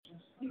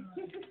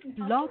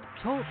Blog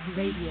Talk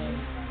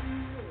Radio.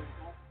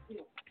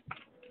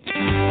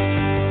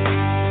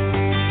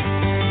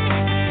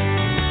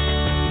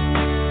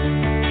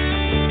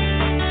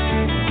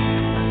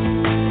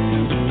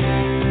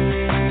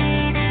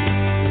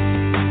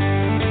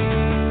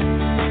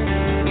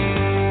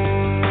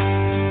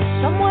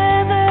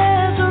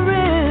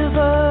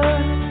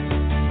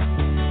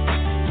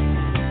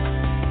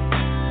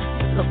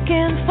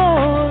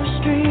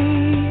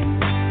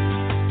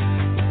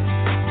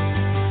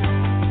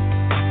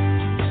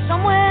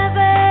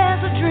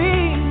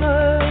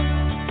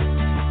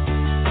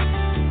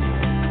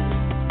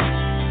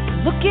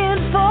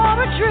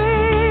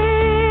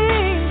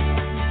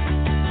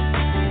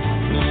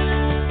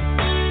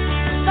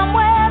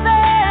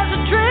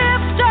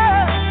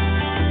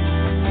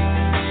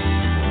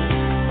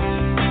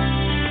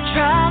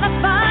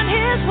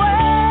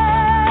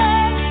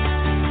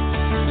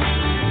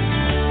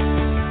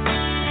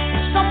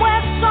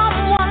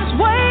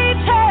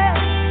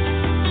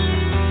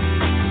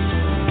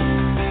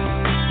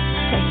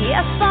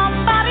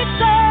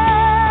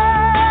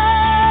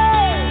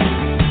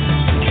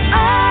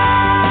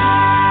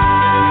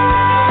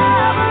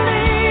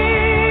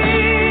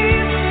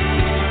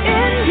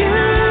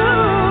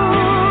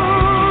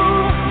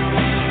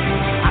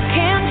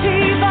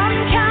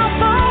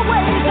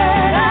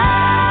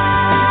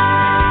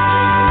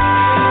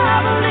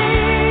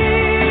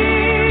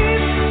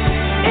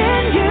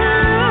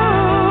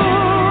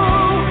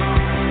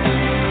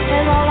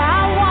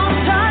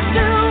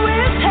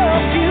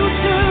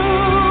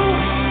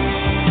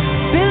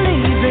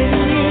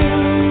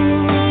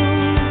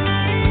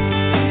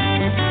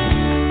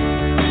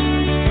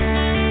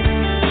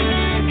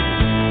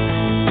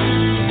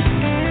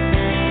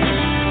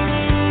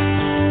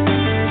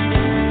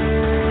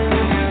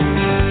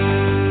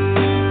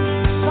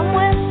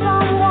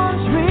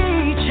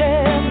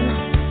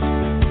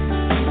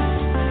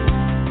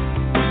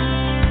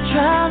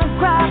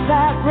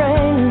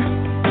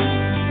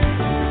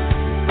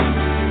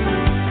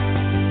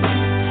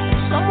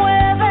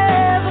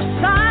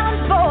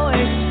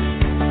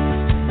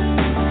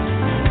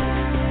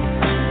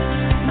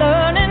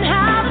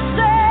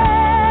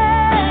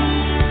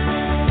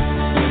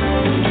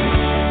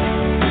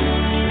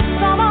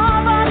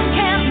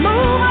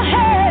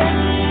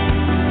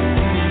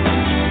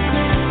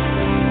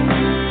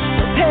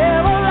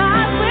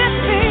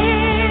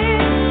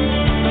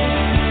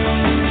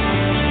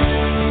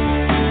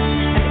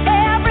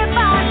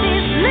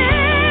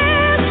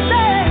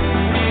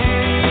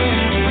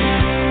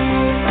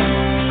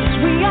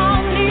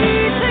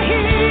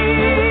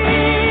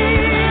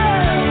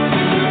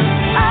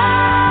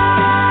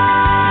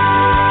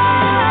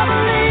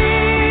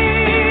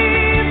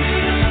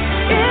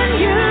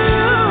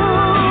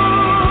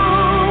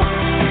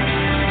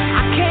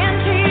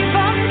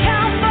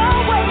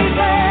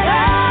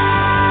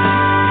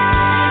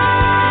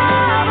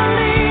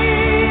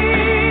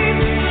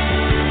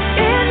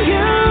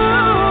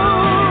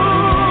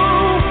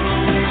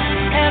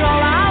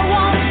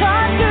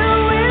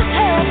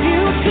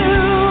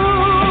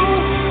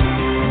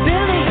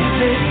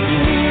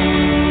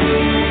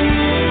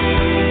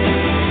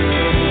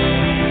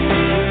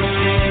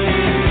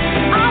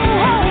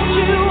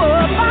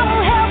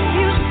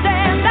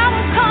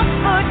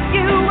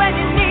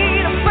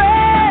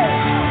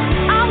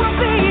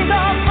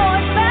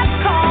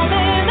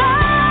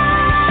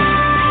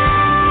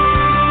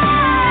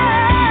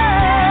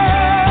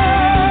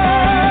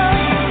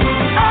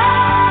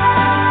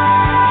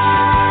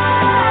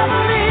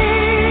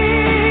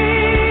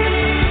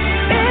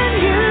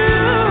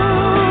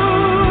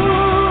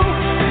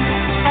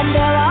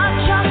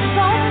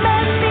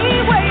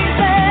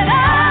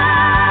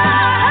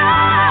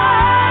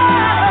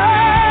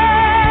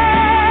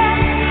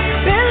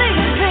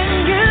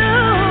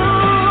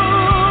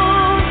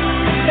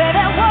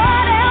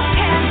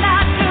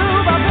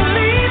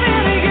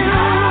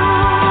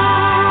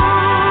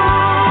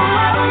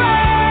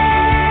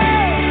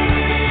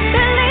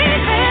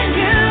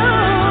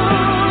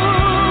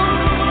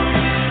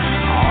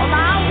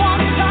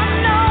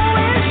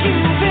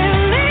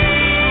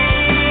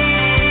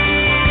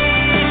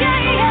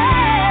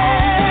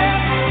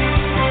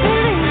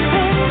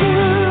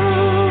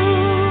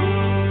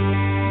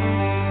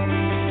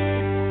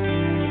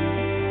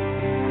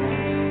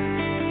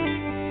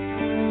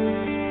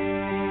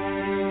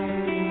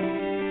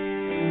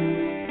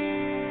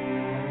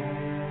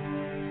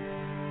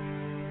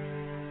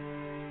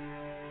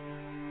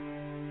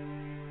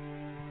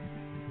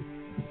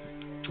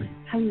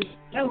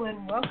 Hello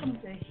and welcome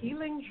to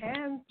Healing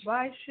Hands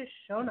by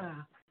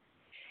Shashona.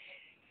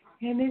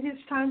 And it is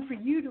time for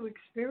you to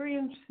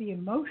experience the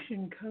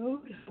emotion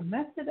code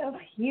method of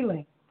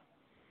healing.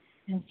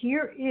 And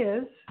here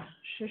is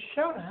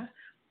Shashona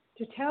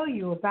to tell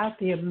you about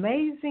the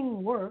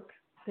amazing work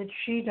that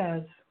she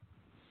does.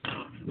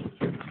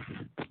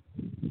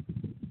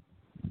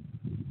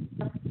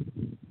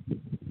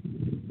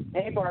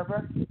 Hey,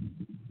 Barbara.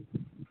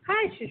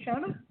 Hi,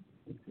 Shashona.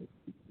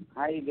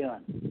 How you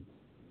doing?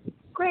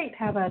 Great.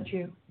 How about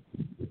you?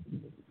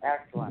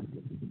 Excellent.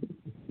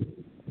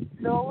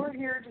 So we're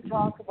here to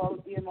talk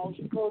about the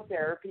emotion code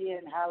therapy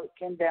and how it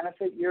can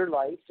benefit your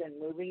life and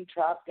moving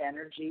trapped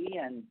energy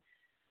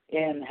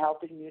and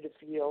helping you to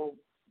feel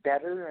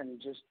better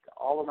and just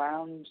all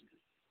around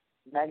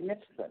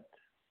magnificent.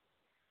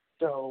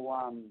 So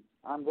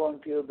I'm going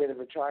through a bit of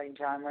a trying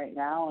time right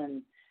now,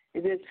 and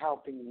it is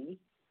helping me.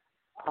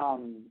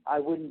 I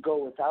wouldn't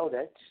go without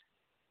it.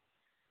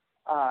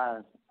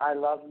 I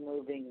love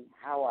moving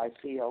how I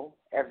feel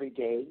every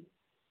day.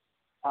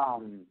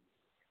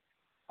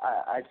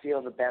 I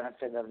feel the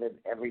benefit of it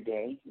every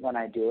day when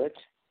I do it.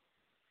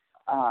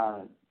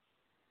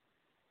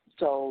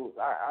 So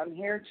I'm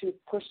here to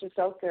push this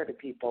out there to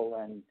people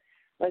and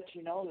let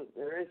you know that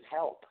there is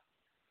help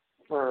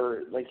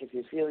for, like, if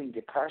you're feeling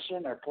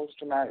depression or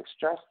post-traumatic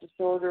stress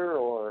disorder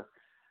or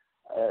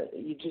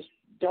you just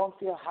don't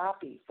feel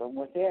happy from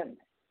within.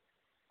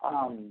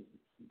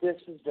 This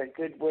is a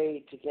good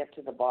way to get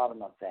to the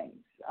bottom of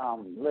things.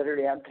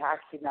 Literally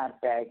unpacking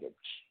that baggage.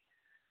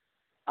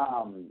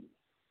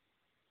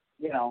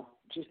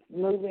 Just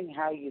moving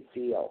how you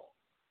feel.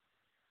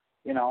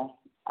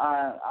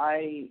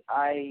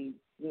 I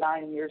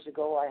 9 years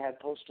ago, I had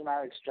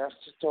post-traumatic stress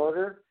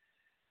disorder,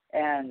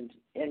 and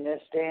in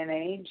this day and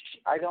age,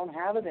 I don't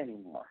have it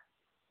anymore.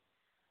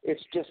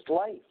 It's just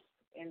life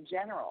in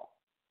general,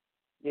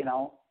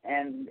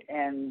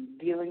 and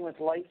dealing with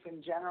life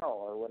in general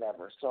or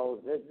whatever. So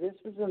this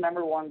is the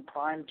number one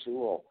prime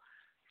tool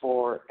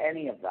for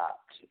any of that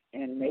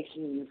in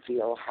making you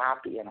feel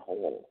happy and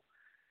whole.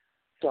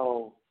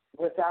 So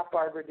with that,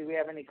 Barbara, do we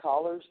have any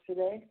callers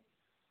today?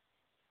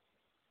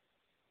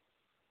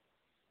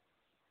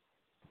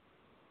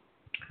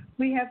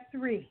 We have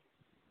 3.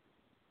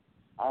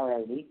 All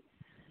righty.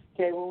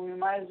 Okay, well, we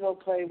might as well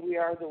play We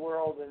Are the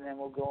World, and then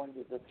we'll go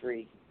into the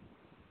 3.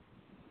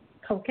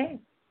 Okay.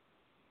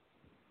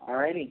 All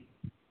righty.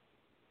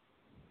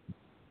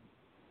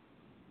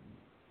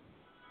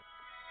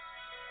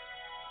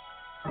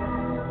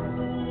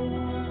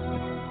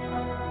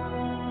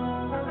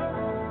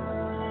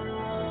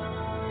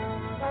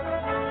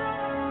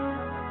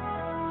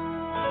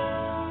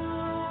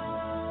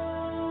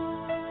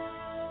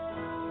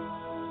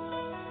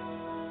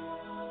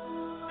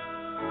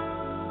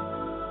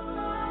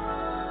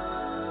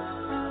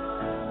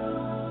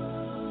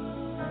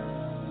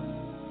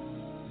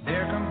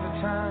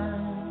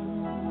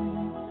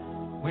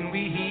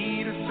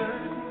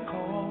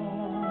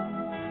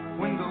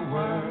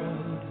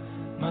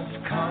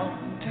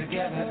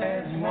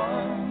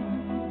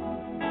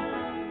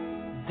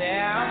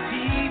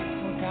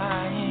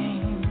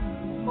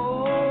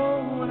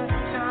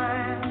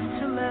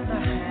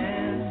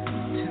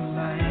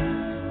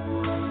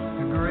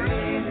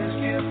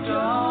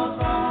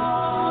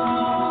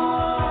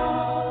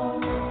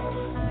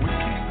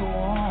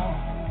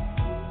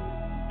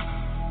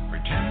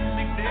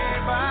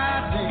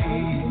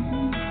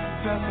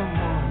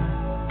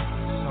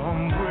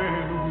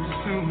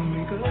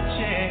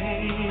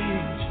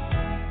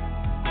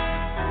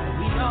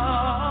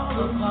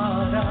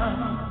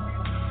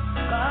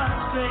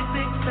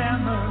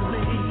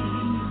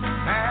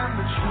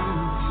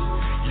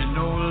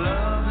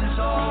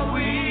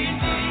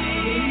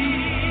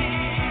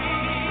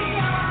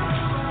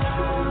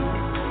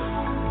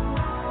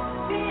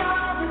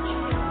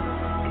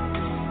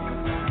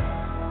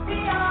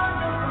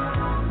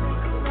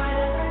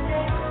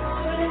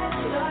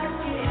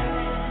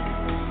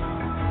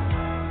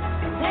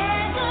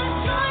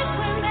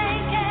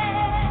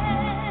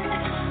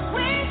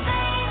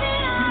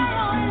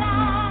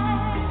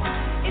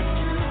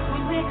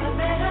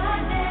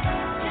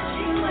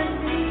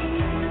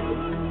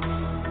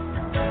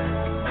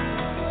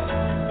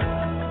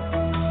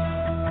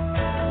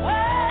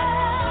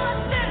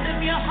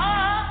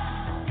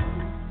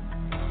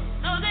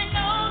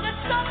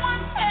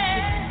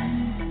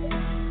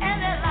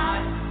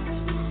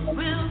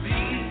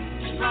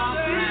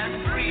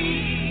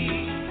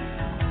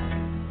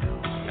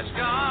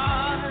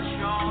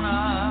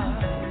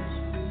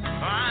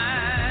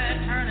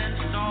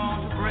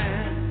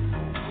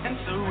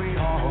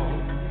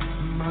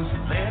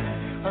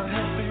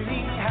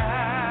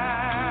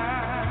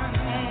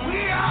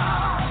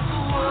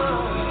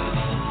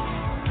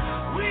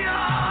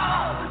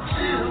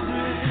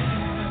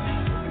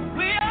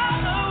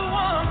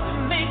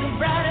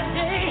 Brighter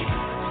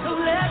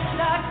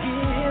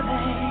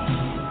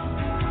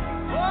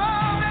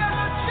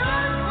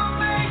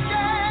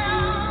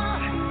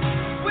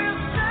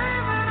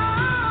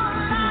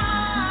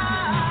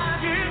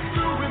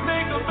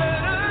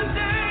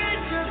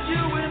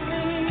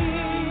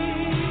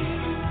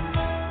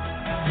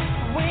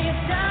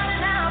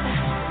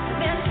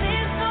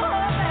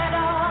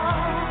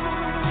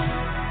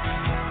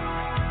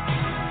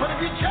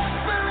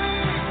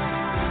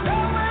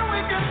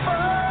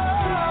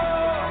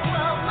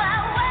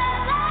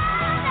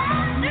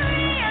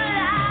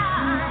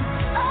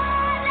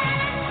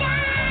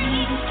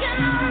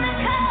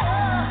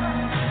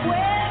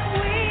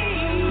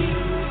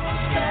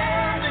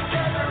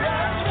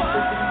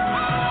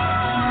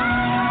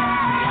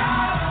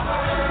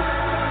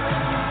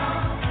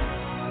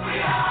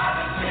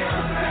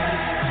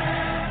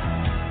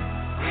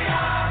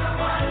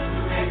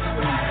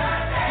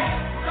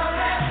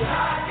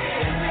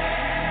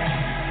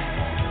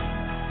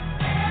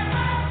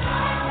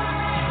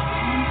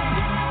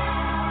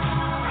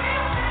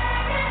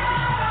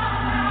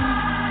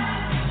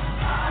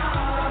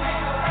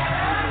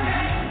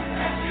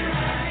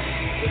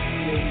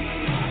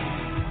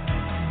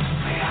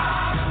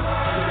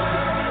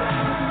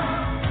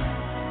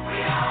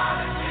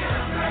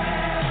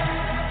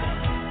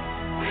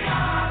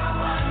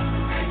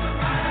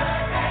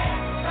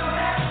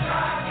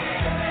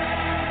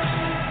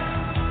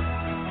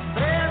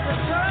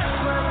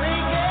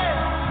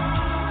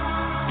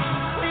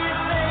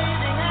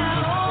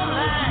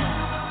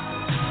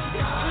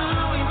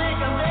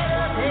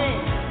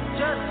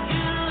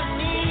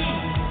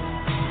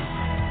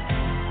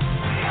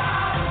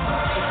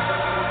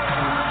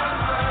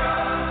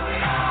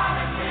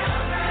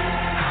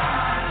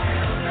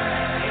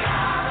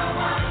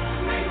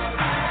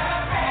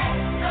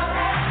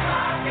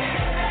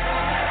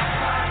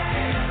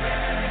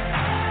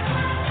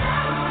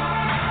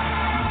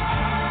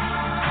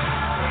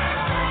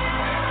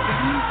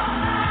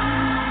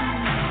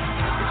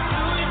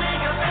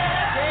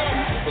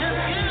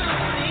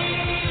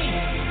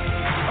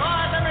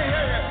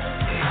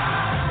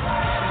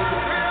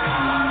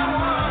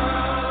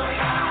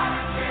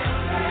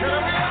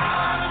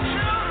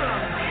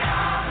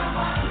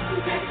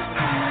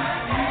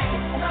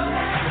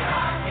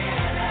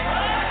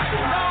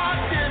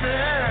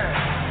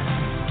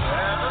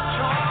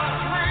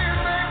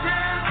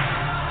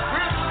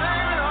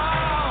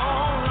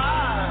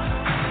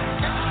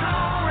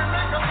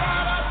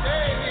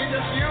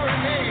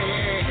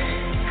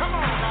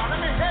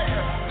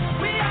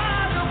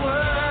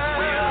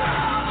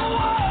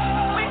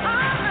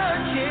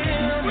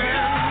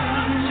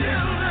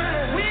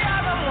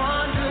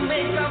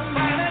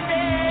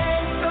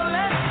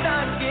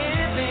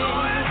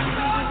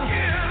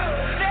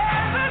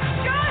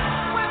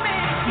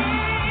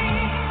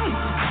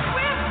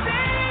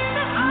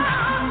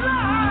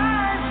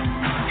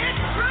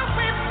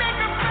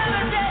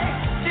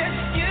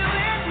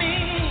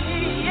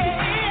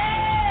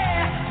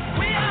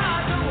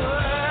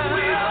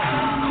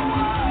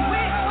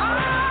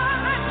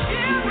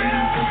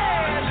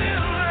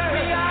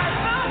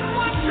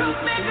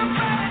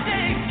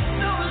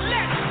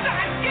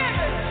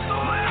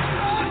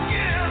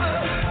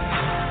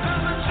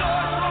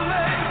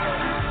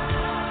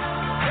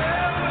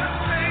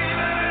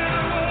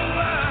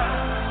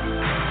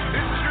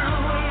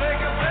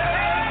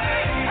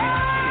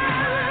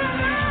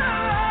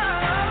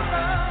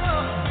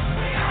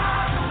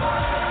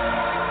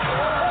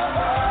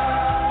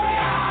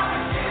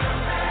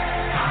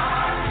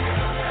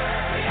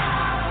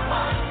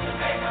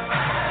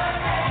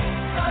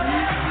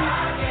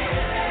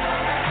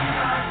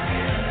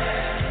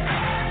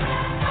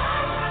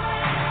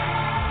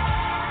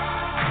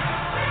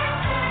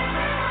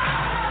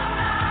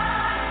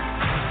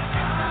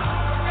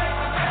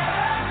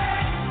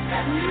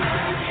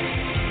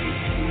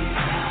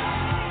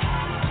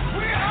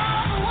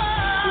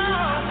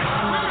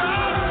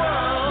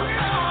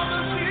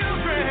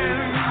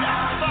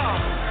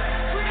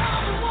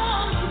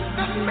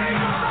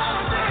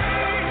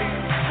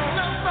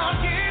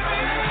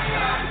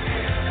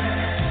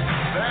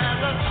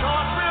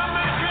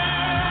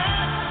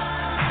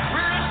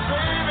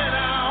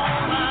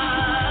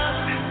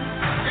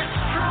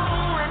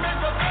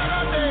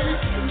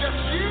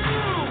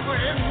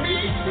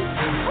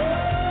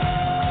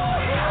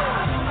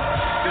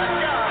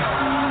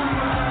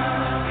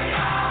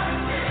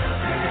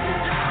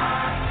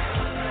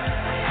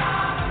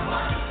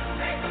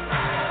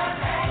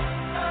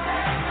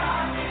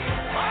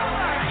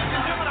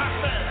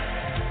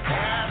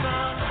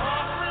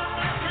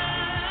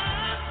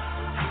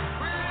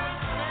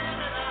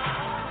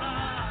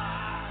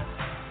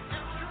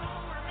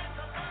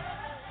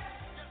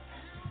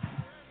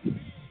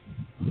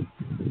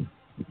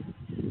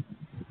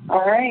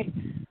All right.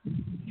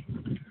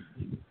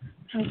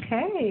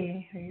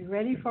 Okay. Are you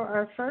ready for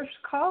our first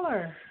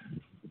caller?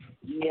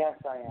 Yes,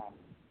 I am.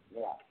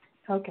 Yeah.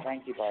 Okay.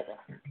 Thank you, Barbara.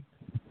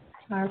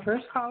 Our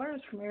first caller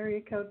is from area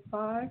code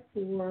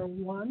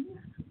 541.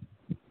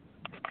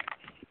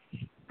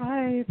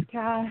 Hi, it's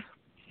Kat.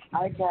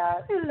 Hi,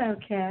 Kat. Hello,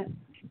 Kat.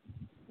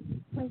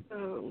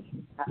 Hello.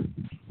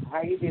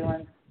 How you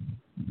doing?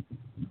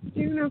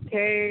 Doing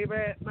okay,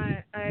 but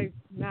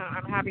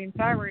I'm having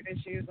thyroid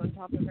issues on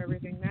top of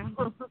everything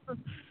now.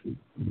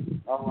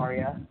 Oh, are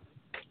you?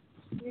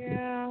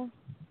 Yeah.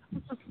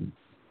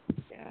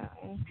 Yeah.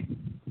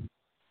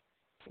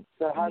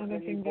 So how's the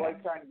new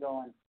boyfriend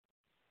going?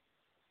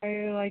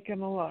 I like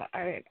him a lot.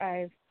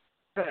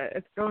 But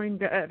it's going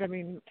good. I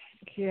mean,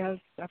 he has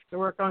stuff to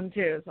work on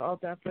too, so I'll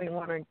definitely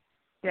want to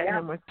get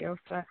him with you.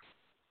 So,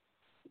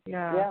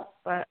 yeah.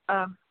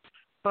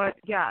 But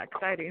yeah,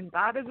 exciting.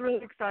 That is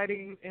really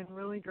exciting and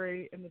really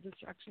great, and the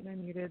distraction I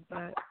needed.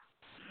 But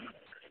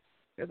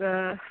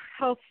the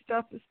health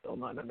stuff is still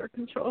not under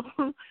control,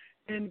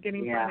 and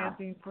getting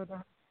financing for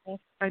the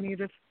health. I need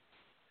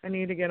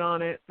to get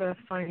on it.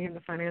 Finding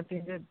the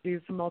financing to do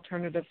some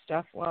alternative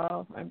stuff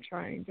while I'm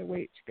trying to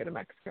wait to go to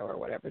Mexico or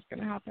whatever's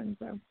going to happen.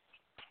 So.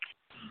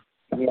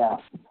 Yeah.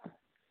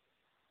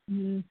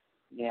 Mm-hmm.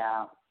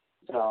 Yeah.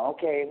 So,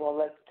 okay, well,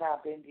 let's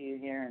tap into you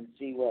here and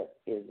see what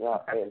is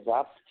up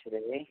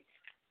today.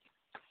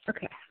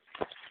 Okay.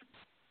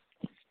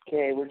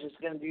 Okay, we're just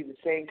going to do the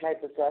same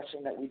type of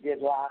session that we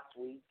did last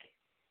week.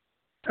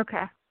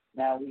 Okay.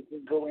 Now, we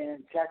can go in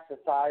and check the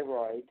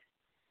thyroid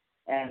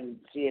and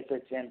see if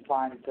it's in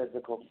fine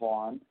physical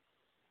form.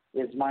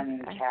 Is my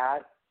name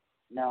Kat?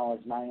 No.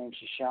 Is my name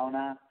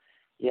Shashona?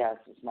 Yes.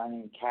 Is my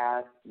name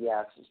Kat?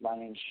 Yes. Is my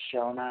name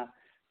Shashona?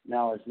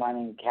 No. Is my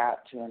name Kat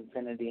to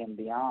infinity and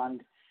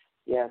beyond?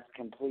 Yes,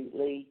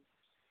 completely.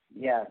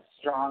 Yes,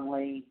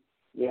 strongly.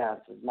 Yes.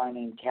 Is my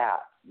name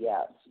Kat?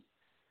 Yes.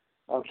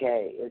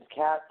 Okay. Is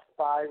Kat's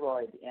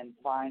thyroid in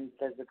fine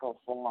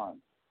physical form?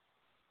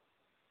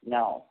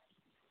 No.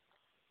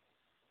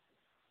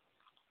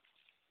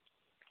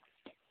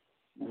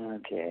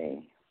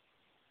 Okay.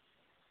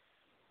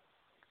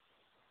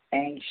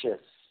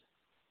 Anxious.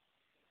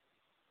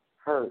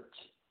 Hurt.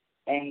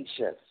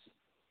 Anxious.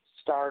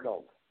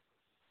 Startled.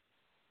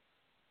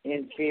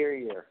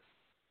 Inferior.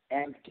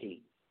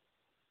 Empty,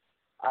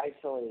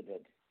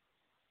 isolated,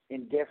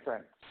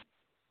 indifferent,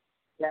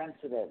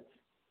 sensitive,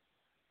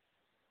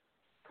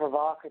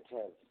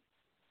 provocative,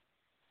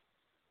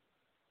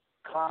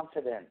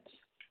 confident,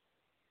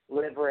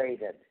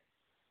 liberated,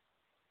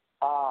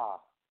 awe,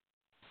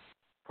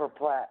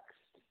 perplexed,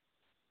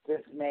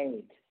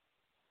 dismayed,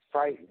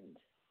 frightened,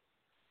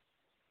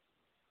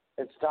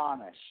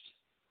 astonished,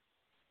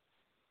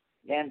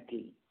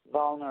 empty,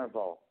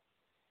 vulnerable,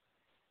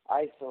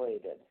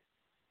 isolated,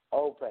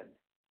 open,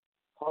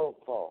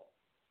 hopeful,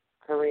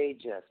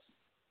 courageous,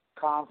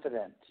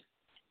 confident,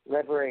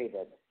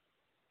 liberated.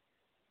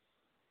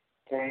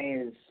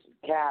 Okay, is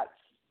Kat's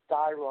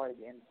thyroid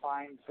in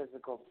fine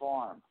physical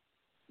form?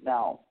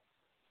 No.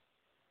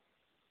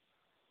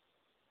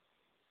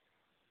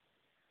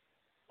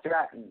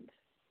 Threatened,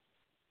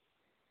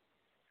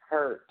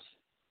 hurt,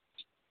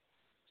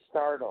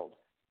 startled,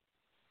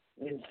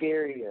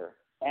 inferior,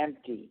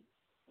 empty,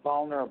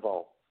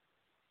 vulnerable,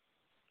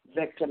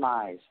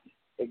 victimized,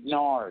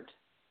 ignored,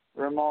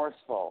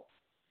 remorseful,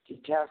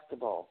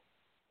 detestable,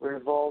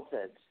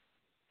 revolted,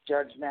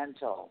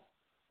 judgmental,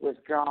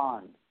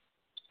 withdrawn,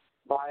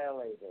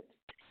 violated,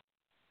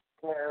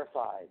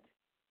 terrified,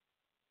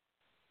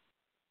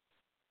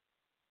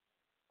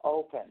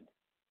 open,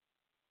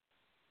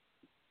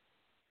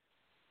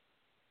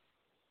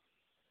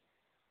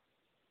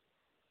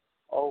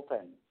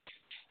 open,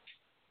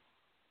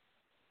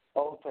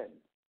 open,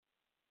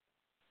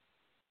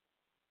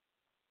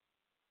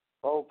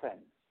 open,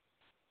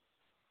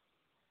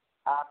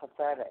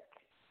 apathetic,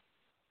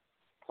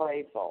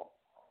 playful,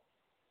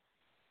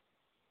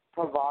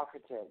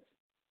 provocative,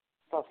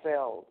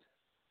 fulfilled,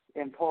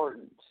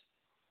 important,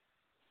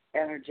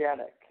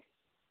 energetic,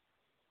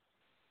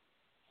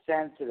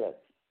 sensitive,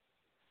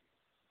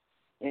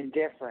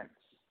 indifference,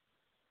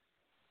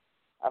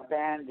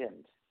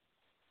 abandoned,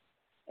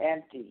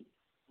 empty,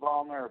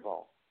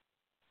 vulnerable,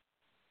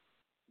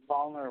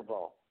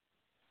 vulnerable,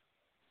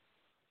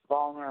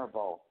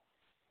 vulnerable,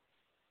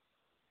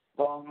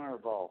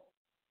 vulnerable,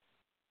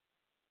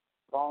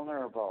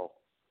 vulnerable,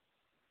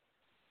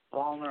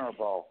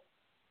 vulnerable,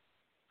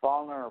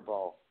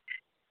 vulnerable,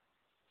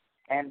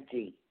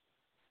 empty,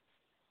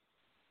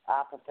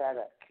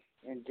 apathetic,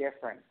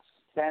 indifferent,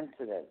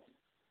 sensitive,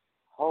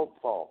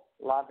 hopeful,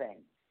 loving,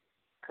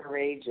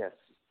 courageous,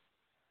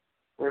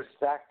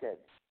 respected,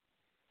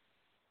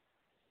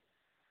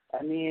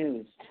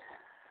 amused,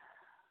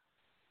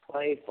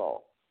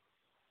 playful,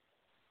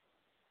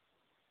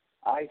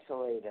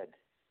 isolated,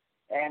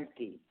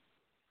 empty,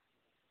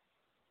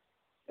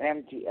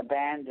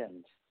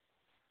 abandoned,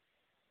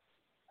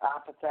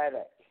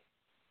 apathetic,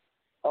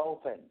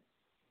 open,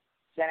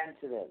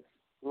 sensitive,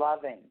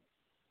 loving,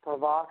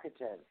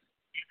 provocative,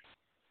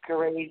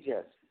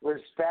 courageous,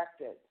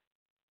 respected,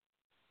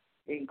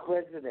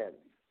 inquisitive,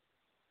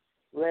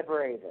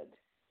 liberated,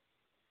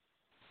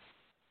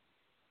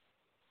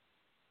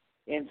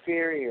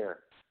 inferior,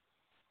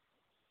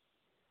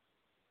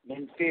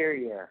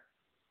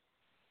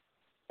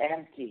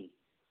 empty,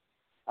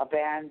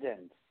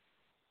 abandoned,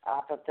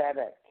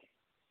 apathetic,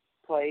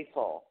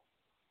 playful,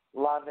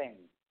 loving,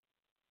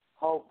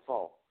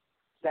 hopeful,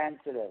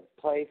 sensitive,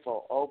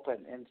 playful, open,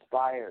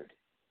 inspired,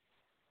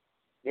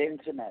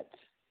 intimate,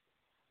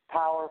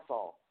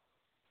 powerful,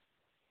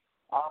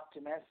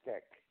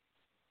 optimistic,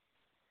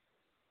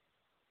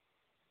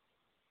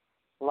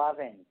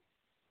 loving,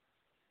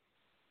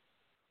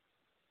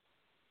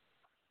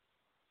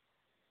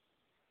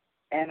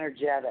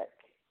 energetic,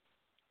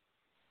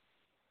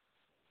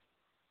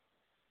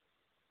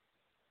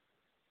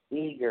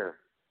 eager,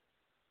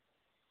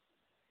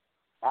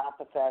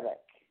 apathetic,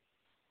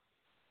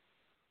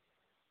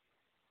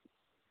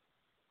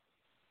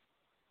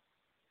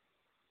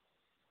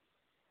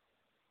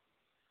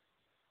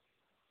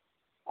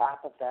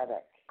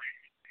 apathetic,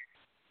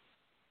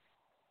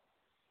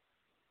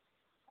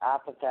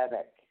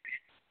 apathetic,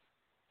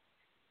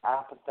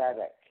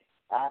 apathetic,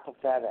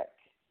 apathetic,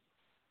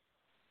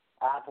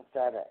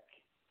 apathetic,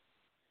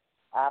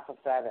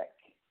 apathetic,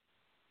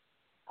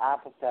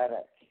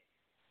 apathetic,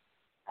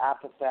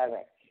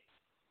 apathetic,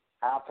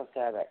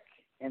 apathetic,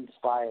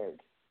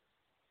 inspired,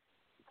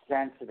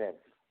 sensitive,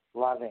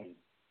 loving,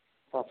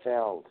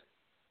 fulfilled,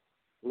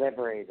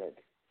 liberated.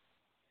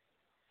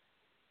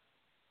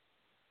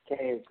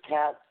 Okay, is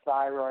Kat's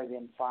thyroid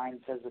in fine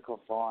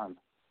physical form?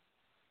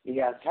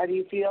 Yes. How do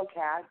you feel,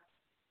 Kat?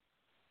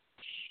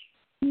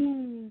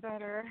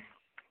 Better.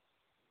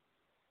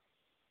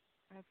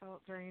 I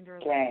felt drained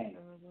earlier. Okay.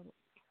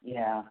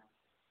 Yeah.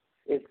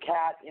 Is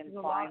Kat in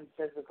fine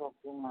physical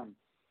form?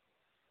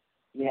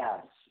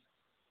 Yes.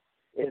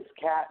 Does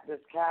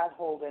Kat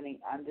hold any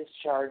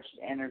undischarged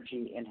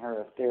energy in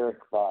her etheric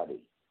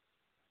body?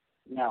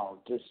 No.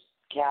 Does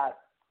Kat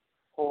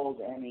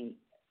hold any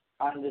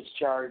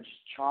undischarged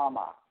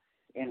trauma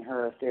in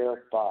her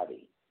etheric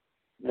body?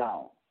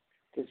 No.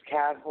 Does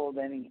Kat hold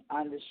any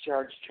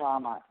undischarged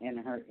trauma in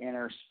her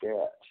inner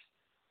spirit?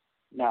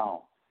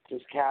 No.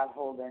 Does Kat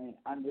hold any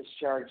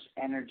undischarged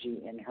energy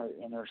in her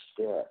inner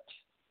spirit?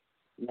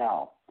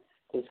 No.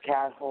 Does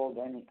Kat hold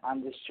any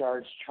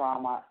undischarged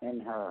trauma in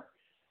her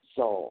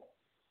soul?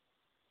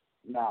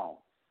 No.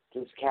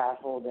 Does Kat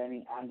hold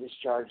any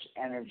undischarged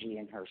energy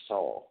in her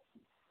soul?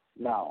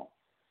 No.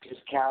 Does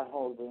Kat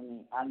hold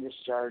any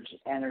undischarged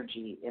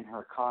energy in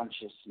her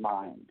conscious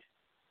mind?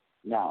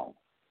 No.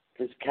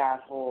 Does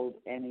Kat hold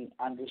any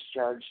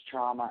undischarged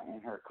trauma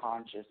in her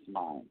conscious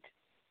mind?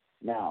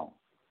 No.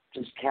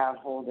 Does Kat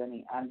hold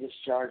any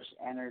undischarged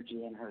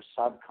energy in her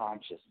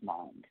subconscious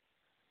mind?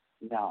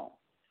 No.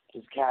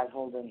 Does Kat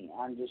hold any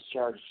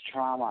undischarged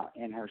trauma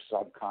in her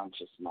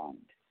subconscious mind?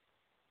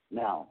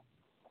 No.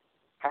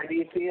 How do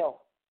you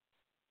feel?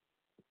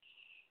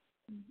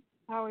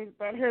 Always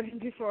better than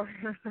before.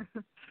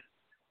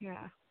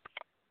 Yeah.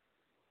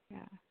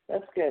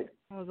 That's good.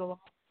 That was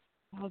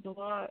a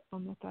lot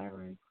on the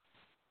thyroid.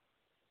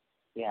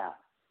 Yeah.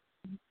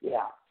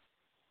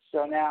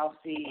 So now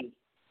see,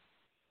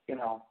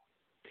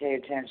 pay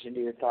attention to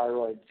your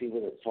thyroid, see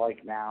what it's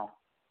like now.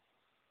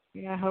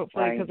 Yeah,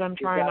 hopefully, because I'm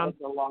trying on.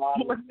 That was a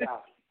lot of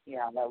stuff.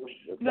 Yeah, that was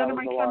a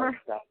lot of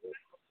stuff.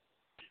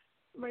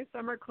 My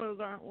summer clothes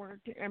aren't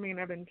working. I mean,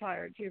 I've been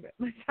tired too, but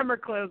my summer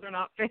clothes are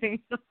not fitting.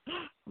 I'm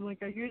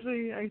like, I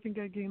think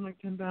I gained like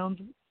 10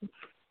 pounds.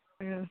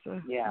 Yeah,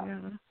 so, yeah.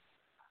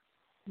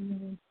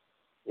 Mm-hmm.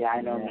 Yeah,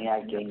 I know me.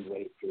 I gained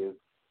weight too.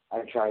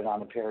 I tried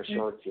on a pair of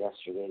shorts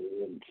yesterday. They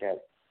didn't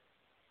fit.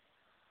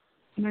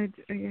 And I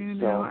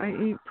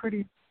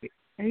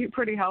eat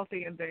pretty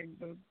healthy and big.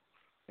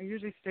 I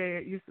used to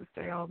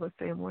stay all the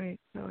same weight,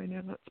 so I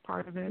know that's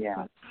part of it.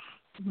 Yeah.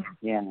 But,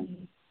 yeah.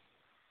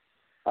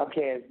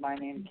 Okay, is my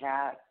name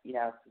Kat?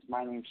 Yes. Is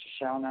my name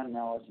Shashona?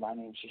 No. Is my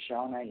name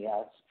Shashona?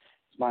 Yes.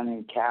 Is my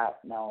name Kat?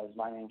 No. Is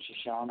my name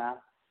Shashona?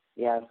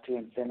 Yes. To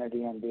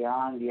infinity and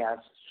beyond? Yes.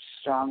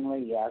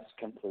 Strongly? Yes.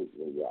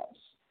 Completely? Yes.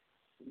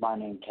 Is my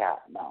name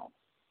Kat? No.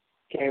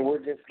 Okay, we're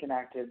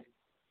disconnected.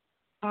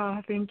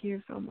 Thank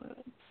you so much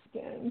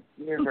again.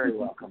 You're very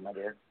welcome, my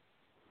dear.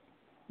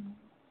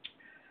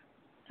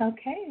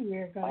 Okay,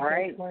 we're going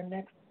to go to our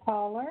next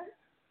caller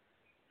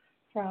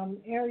from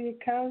area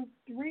code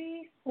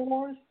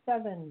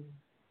 347.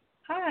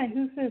 Hi,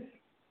 who's this?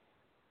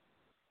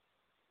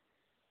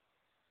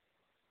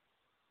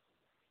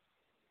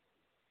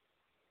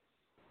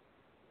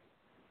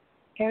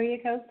 Area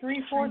code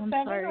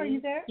 347, are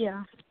you there?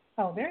 Yeah.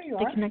 Oh, there you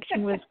are. The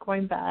connection was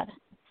going bad.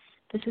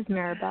 This is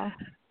Maribel.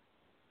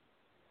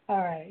 All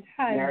right.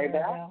 Hi,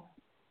 Maribel.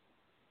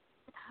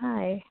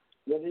 Hi.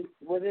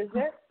 What is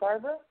it,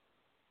 Barbara?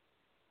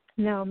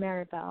 No,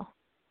 Maribel.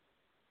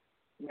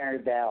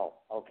 Maribel.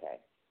 Okay.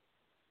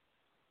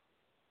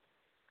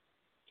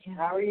 Yeah.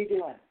 How are you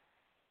doing?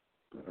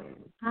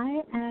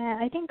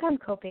 I think I'm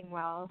coping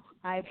well.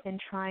 I've been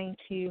trying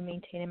to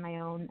maintain my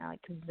own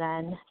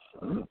zen,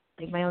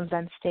 my own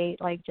zen state,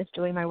 just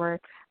doing my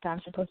work that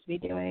I'm supposed to be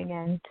doing,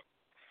 and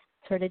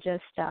sort of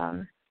just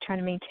trying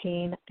to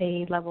maintain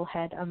a level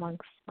head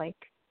amongst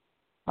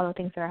all the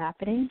things that are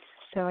happening.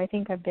 So I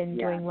think I've been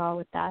doing well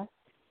with that.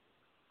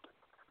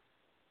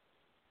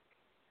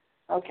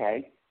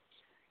 Okay.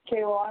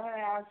 Okay, well, I'm going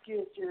to ask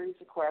you a series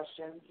of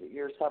questions,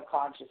 your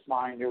subconscious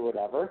mind or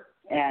whatever,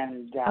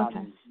 and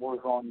we're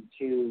going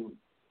to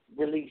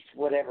release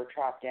whatever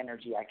trapped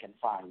energy I can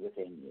find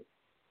within you.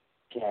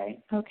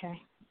 Okay? Okay.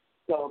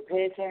 So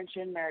pay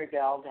attention,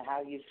 Maribel, to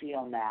how you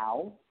feel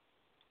now,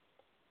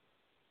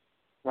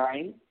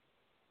 right?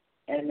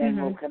 And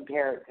then we'll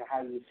compare it to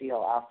how you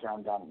feel after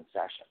I'm done the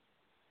session.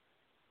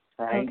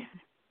 Right?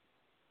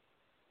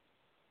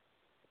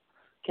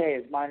 Okay,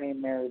 is my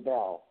name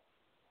Maribel?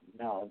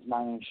 No. Is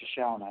my name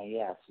Shashona?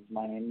 Yes. Is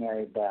my name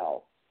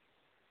Maribel?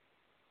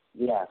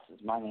 Yes.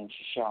 Is my name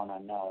Shashona?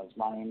 No. Is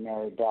my name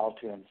Maribel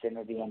to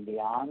infinity and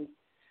beyond?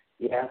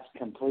 Yes,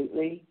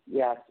 completely.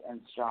 Yes,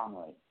 and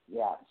strongly.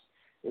 Yes.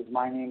 Is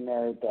my name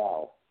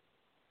Maribel?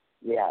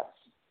 Yes.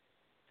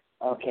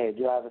 Okay,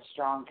 do I have a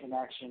strong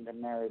connection to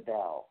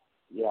Maribel?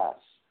 Yes.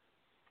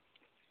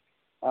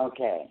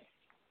 Okay.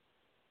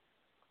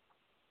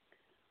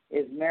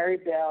 Is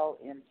Maribel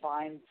in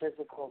fine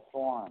physical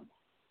form?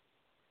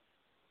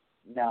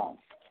 No.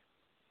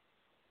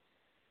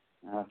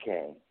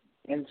 Okay.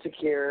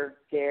 Insecure,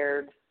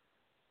 scared,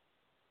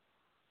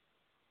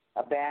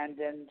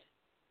 abandoned,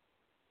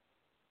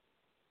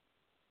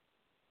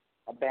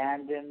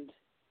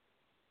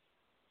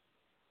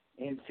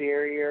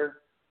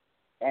 inferior,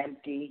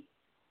 empty,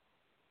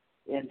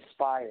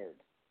 inspired,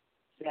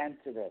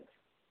 sensitive,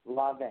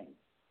 loving,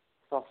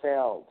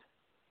 fulfilled,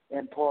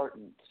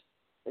 important,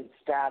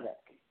 ecstatic,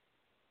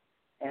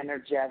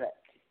 energetic,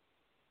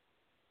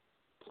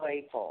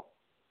 playful,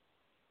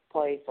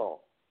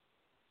 playful,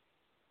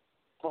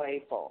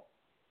 playful,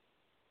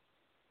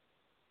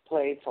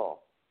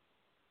 playful,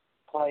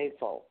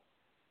 playful,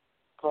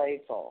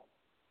 playful,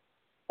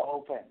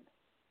 open,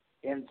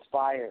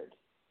 inspired,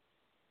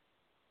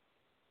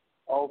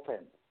 open,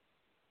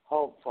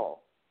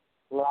 hopeful,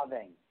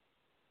 loving,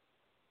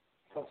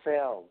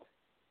 fulfilled,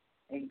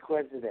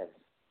 inquisitive,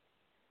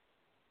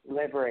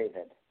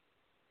 liberated.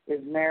 Is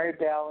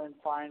Maribel in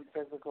fine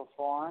physical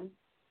form?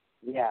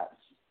 Yes.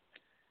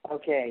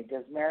 Okay,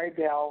 does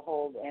Maribel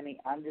hold any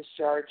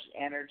undischarged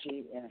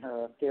energy in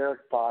her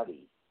etheric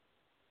body?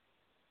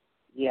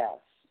 Yes.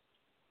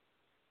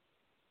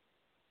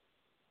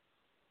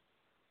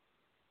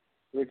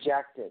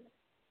 Rejected,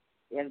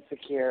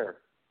 insecure,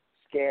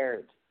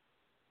 scared,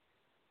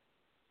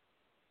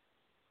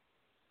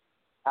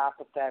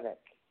 apathetic,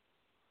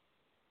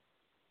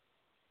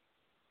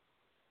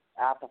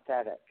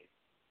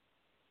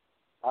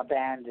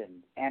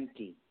 abandoned,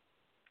 empty,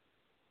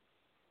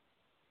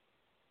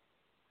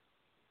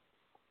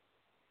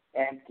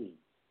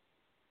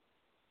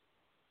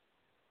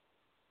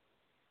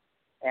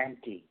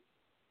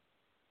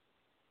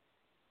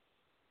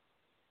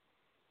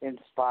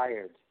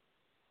 inspired,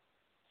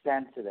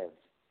 sensitive,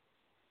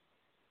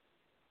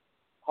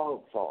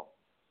 hopeful,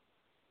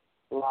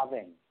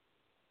 loving,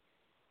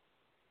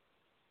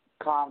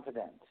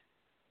 confident,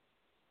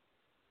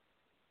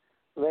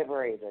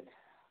 liberated.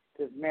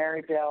 Does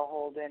Maribel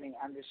hold any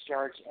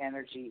undischarged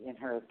energy in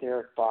her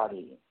etheric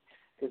body?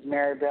 Does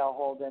Maribel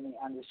hold any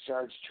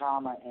undischarged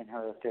trauma in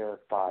her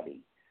etheric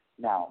body?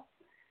 No.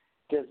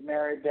 Does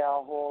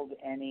Maribel hold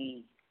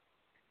any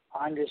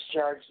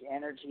undischarged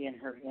energy in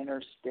her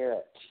inner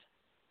spirit?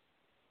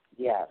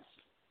 Yes.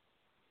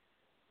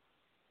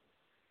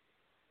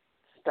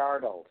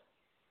 Startled,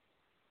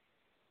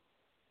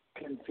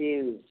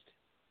 confused,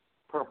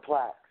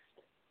 perplexed,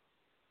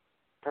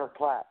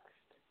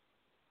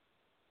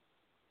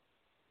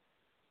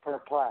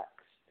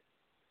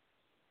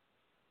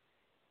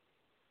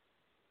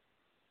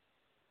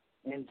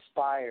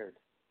 inspired,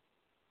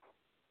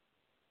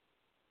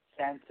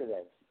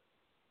 sensitive,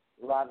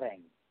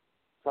 loving,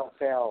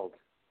 fulfilled,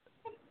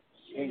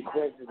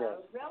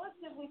 inquisitive,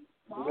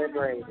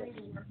 liberated,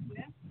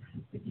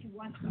 but you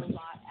want a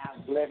lot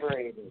out.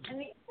 Liberated. And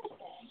the other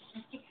thing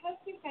is because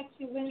you've got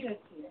two windows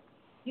here,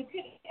 you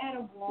could add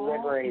a wall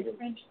Liberated. and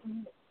French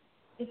window.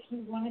 if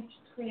you wanted to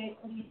create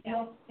a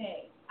real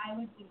space, I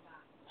would do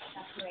that.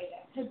 Separate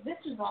it. Because this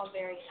is all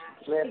very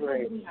nice.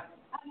 Liberate. Because we have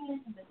the cabinet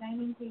and the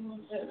dining table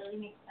that really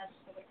makes sense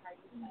for the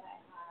parties that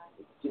I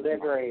have.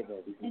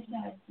 Liberated. It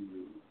does.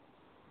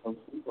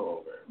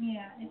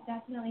 Yeah, it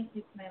definitely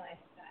suits my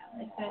lifestyle.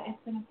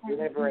 It's an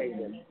apartment.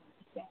 Liberated.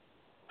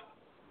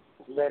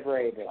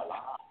 Liberated.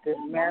 Does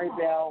Mary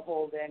Bell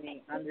hold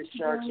any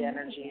undischarged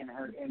energy in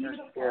her inner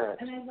spirit?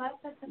 And I love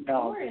that the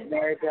No. floor is Does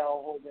Mary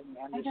Bell hold any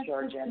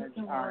undischarged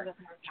energy or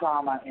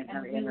trauma in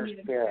her inner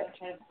spirit?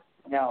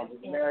 No.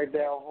 Does Mary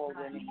Bell hold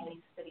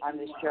any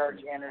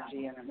undischarged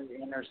energy in her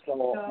inner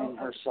soul, in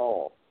her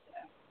soul?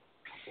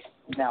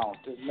 No.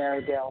 Does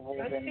Mary Bell hold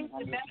any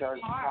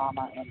undischarged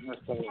trauma in her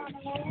soul?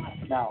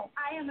 No.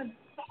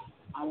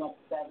 I'm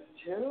upset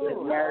too.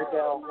 Does Mary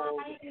Bell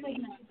hold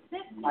any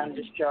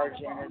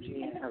undischarged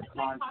energy in her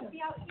conscience?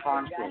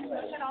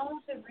 Look at all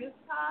of the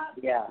rooftops.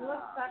 Yeah.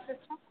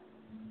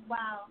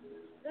 Wow.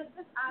 This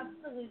is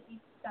absolutely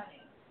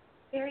stunning.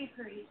 Very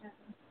Parisian.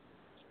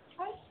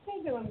 I'd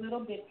say they're a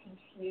little bit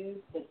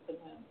confused at the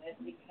moment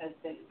because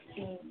it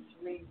seems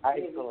really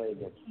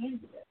Isolated.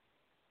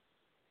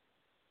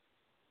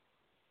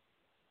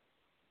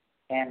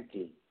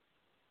 Empty.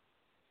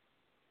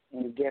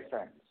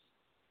 Indifference.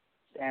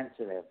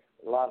 Sensitive.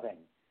 Loving.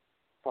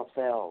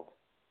 Fulfilled.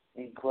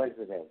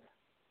 Inquisitive.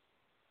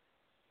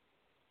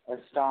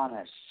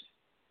 Astonished.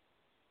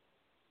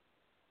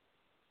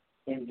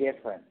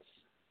 Indifference.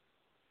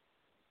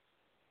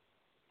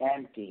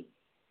 Empty.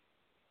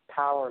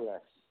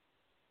 Powerless.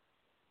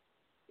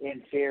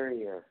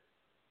 Inferior.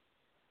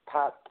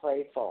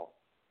 Playful.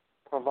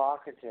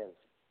 Provocative.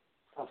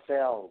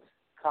 Fulfilled.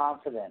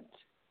 Confident.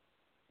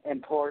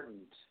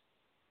 Important.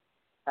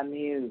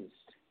 Amused.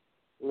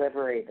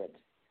 Liberated.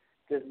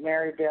 Does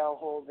Mary Bell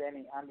hold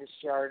any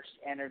undischarged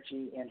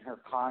energy in her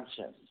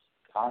conscience?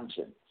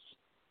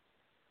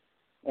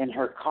 In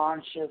her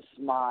conscious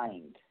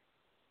mind?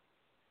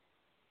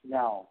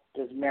 No.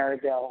 Does Mary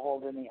Bell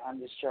hold any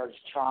undischarged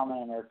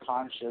trauma in her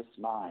conscious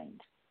mind?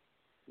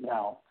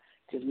 No.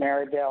 Does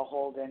Mary Bell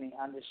hold any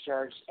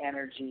undischarged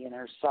energy in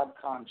her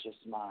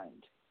subconscious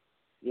mind?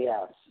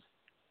 Yes.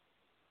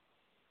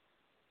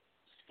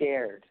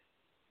 Scared.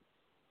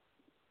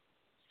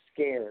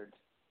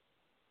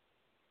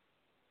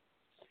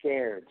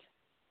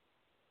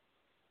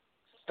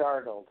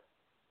 Startled.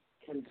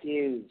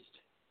 Confused.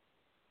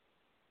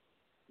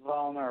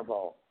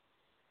 Vulnerable.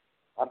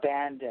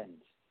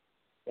 Abandoned.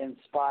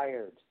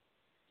 Inspired.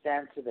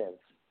 Sensitive.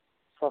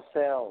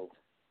 Fulfilled.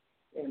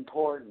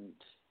 Important.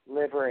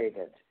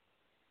 Liberated.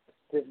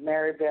 Does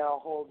Mary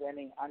Bell hold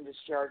any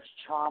undischarged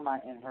trauma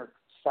in her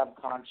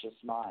subconscious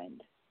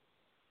mind?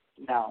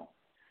 No.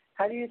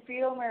 How do you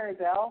feel, Mary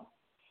Bell?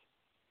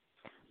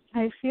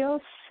 I feel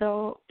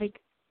so,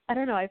 I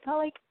don't know, I felt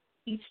like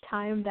each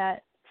time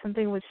that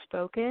something was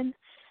spoken,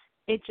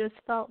 it just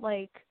felt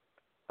like,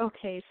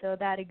 okay, so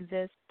that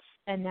exists,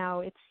 and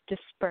now it's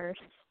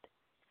dispersed.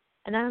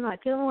 And I don't know, I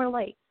feel more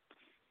light.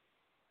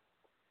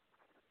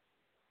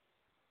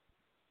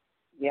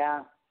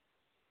 Yeah,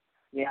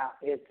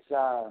 it's,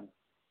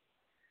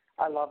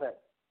 I love it.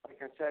 Like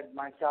I said,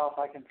 myself,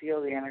 I can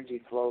feel the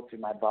energy flow through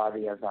my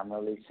body as I'm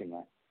releasing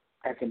it.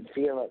 I can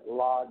feel it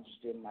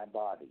lodged in my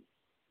body,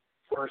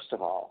 first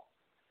of all.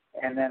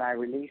 And then I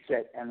release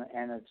it, and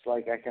it's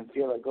like I can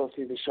feel it go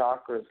through the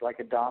chakras like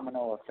a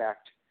domino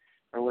effect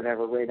or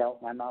whatever, right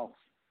out my mouth.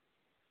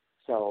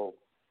 So.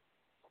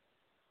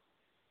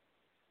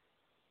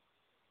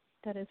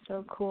 That is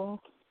so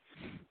cool.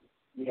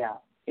 Yeah,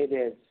 it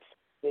is.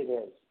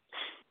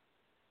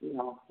 You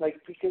know,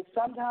 because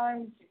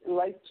sometimes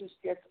life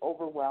just gets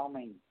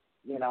overwhelming,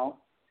 you know.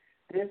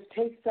 This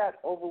takes that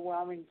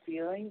overwhelming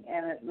feeling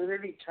and it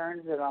literally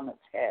turns it on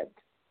its head,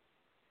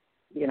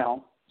 you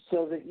know,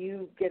 so that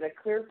you get a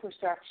clear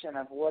perception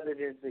of what it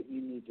is that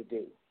you need to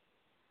do,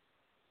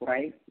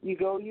 right? You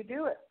go, you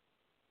do it.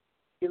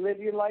 You live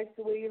your life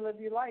the way you live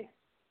your life,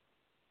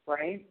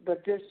 right?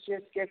 But this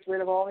just gets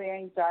rid of all the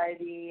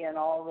anxiety and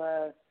all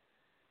the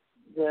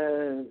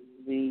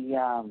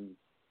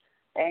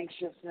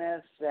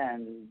anxiousness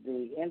and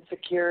the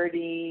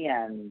insecurity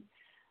and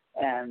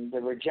the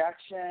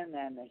rejection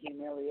and the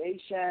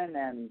humiliation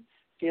and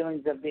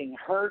feelings of being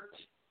hurt.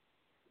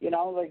 You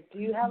know, like, do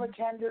you have a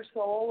tender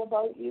soul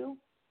about you?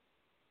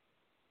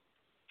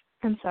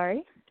 I'm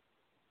sorry?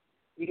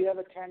 Do you have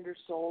a tender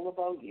soul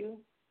about you?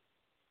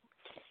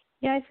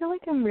 Yeah, I feel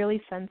like I'm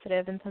really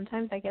sensitive, and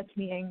sometimes that gets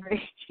me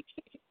angry.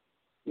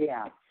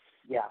 Yeah.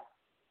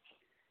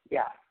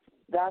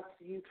 That's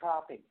you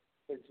trapping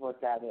is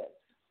what that is,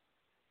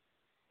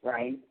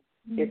 right?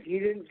 Mm-hmm. If you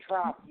didn't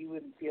trap, you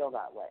wouldn't feel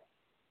that way,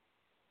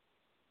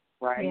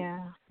 right?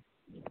 Yeah.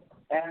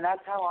 And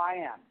that's how I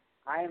am.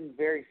 I am a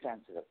very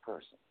sensitive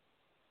person,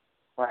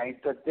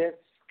 right? But this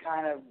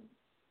kind of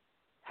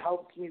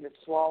helps me to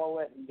swallow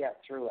it and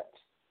get through it,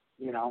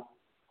 you know?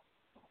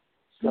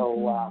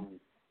 So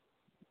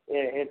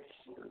it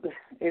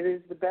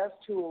is the best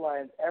tool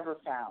I've ever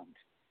found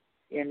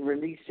in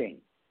releasing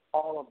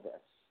all of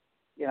this,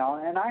 you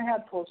know? And I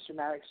had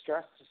post-traumatic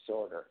stress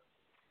disorder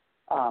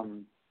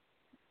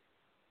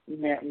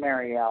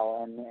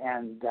Marielle,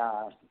 and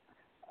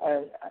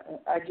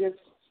I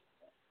just,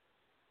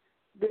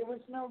 there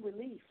was no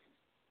relief.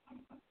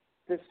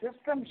 The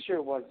system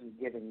sure wasn't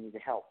giving me the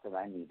help that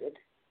I needed.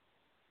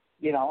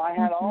 You know, I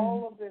had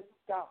all of this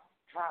stuff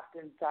trapped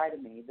inside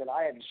of me that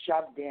I had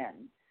shoved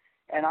in,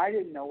 and I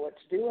didn't know what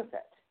to do with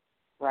it,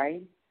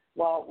 right?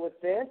 Well, with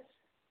this,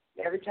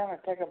 every time I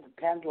pick up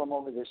a pendulum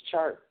over this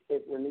chart,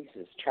 it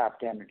releases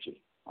trapped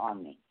energy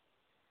on me,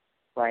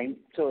 right?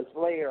 So it's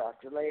layer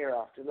after layer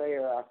after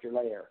layer after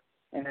layer,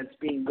 and it's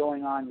been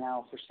going on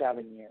now for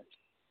 7 years.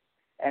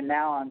 And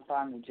now I'm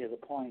finally to the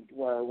point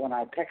where when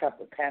I pick up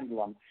the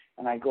pendulum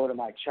and I go to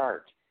my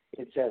chart,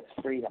 it says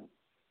freedom,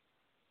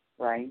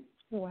 right?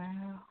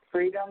 Wow.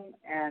 Freedom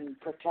and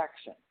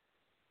protection,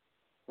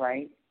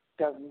 right?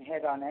 Doesn't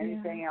hit on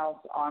anything else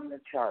on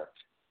the chart.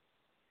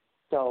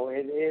 So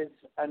it is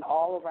an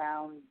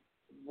all-around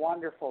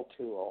wonderful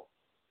tool.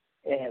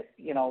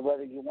 You know,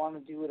 whether you want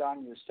to do it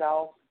on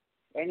yourself,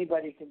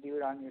 anybody can do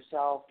it on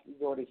yourself. You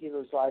go to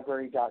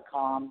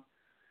healerslibrary.com,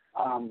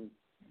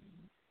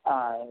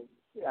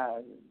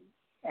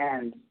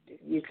 and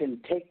you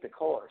can take the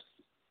course.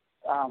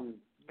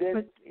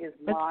 This is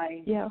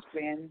my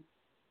spin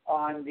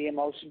on the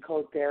emotion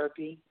code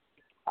therapy.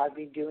 I've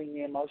been doing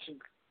the emotion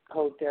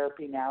code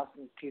therapy now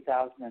since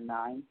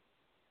 2009.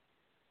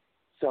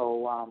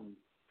 So,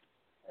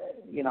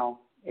 you know,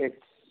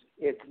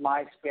 it's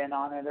my spin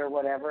on it or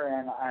whatever,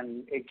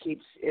 and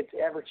it's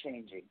ever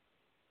changing.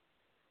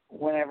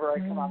 Whenever I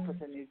come up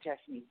with a new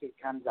technique, it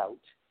comes out,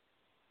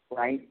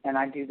 right? And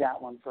I do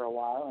that one for a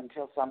while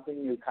until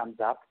something new comes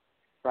up,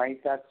 right?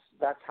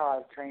 That's how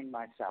I've trained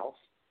myself,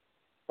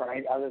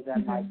 right? Other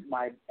than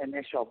my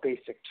initial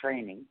basic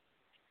training,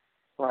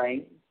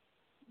 right?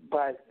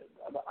 But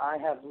I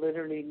have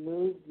literally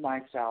moved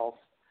myself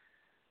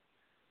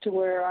to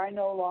where I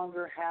no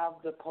longer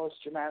have the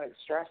post-traumatic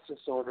stress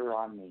disorder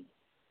on me,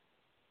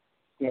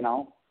 you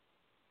know?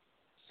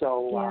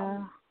 So,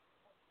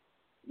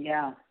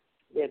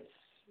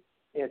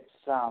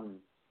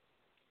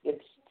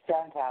 it's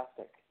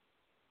fantastic.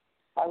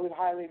 I would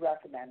highly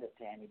recommend it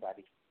to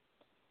anybody.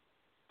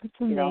 It's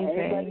amazing. You know,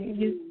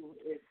 anybody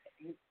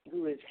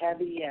who is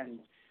heavy and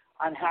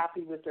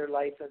unhappy with their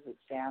life as it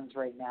stands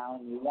right now,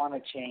 and you want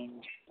to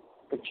change,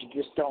 but you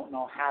just don't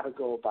know how to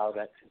go about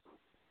it,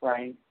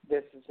 right?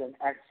 This is an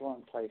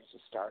excellent place to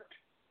start.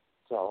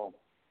 So,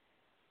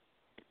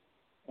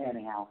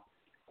 anyhow.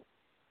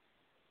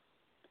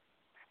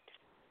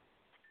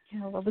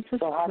 Yeah, well, this is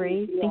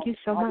great. Thank you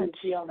so much. How do you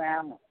feel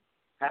now?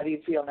 How do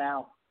you feel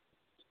now?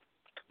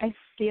 I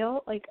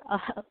feel like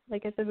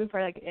I said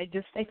before, like I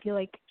feel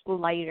like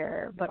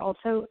lighter, but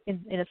also in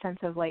a sense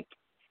of like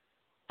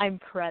I'm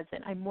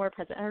present. I'm more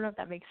present. I don't know if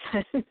that makes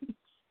sense.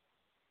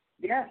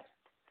 Yes.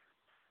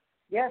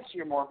 Yes,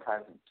 you're more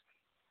present.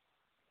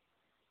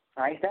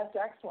 Right? That's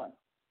excellent.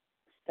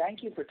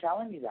 Thank you for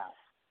telling me that.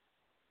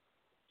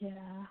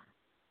 Yeah.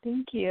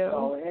 Thank you.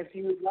 So if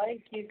you would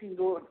like,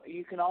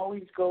 you can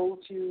always go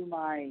to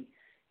my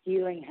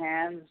Healing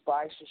Hands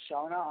by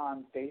Shashona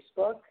on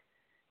Facebook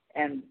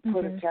and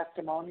put a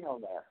testimonial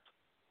there.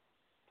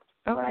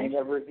 Okay. Right?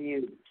 A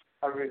review.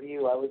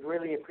 I would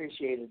really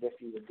appreciate it if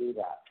you would do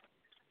that.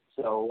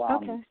 So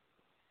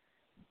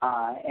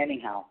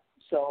anyhow,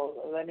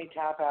 so let me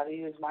tap out of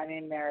you. Is my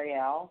name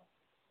Marielle?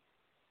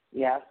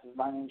 Yes. Is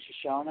my name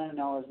Shashona?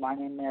 No. Is my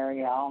name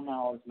Marielle?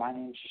 No. Is my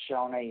name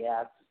Shashona?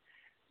 Yes.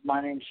 Is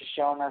my name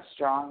Shashona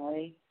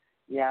strongly?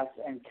 Yes.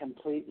 And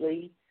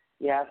completely?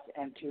 Yes.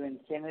 And to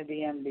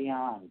infinity and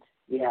beyond?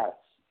 Yes.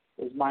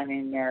 Is my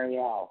name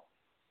Marielle?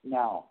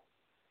 No.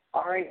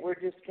 All right. We're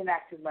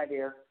disconnected, my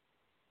dear.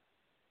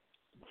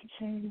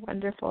 Okay.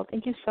 Wonderful.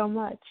 Thank you so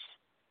much.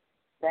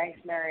 Thanks,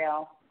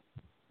 Marielle.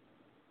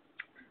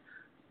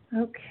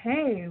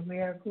 Okay, we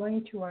are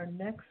going to our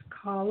next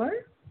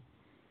caller,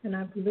 and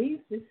I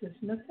believe this is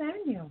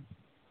Nathaniel.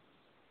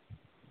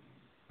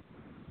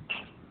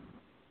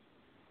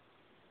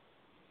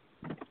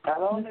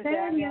 Hello,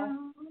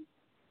 Nathaniel.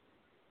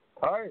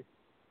 Hi.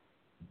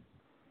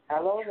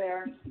 Hello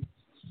there.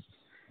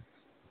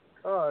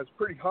 It's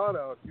pretty hot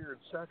out here in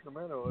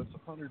Sacramento. It's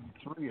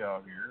 103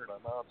 out here, and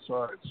I'm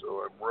outside,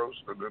 so I'm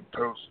roasted and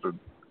toasted.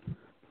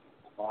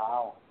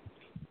 Wow.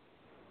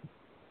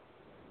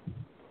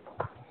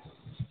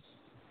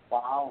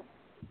 Wow.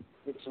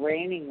 It's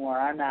raining where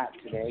I'm at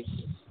today.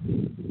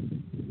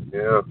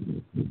 Yeah.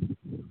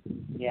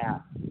 Yeah.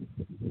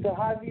 So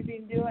how have you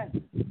been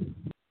doing?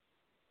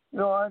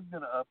 I've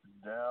been up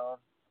and down.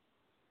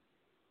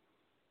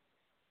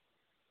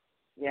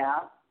 Yeah.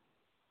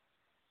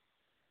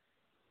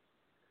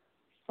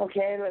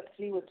 Okay, let's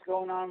see what's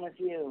going on with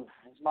you.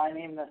 Is my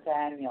name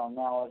Nathaniel?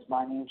 No. Is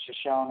my name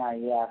Shashona?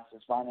 Yes.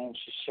 Is my name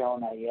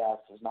Shashona? Yes.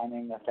 Is my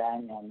name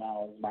Nathaniel?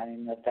 No. Is my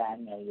name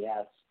Nathaniel?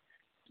 Yes.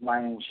 Is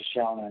my name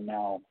Shashona?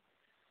 No.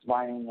 Is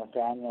my name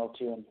Nathaniel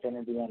to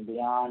infinity and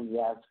beyond?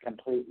 Yes.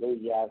 Completely?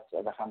 Yes.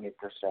 At 100%?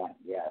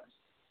 Yes.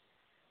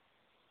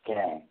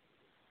 Okay.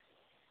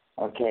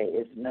 Okay.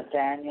 Is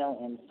Nathaniel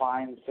in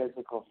fine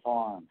physical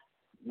form?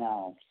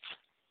 No.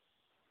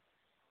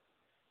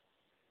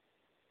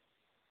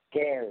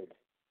 Scared.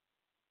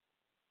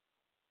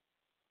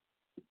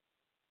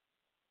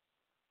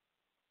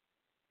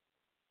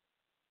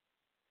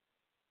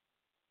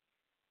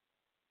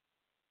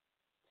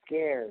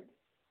 Scared.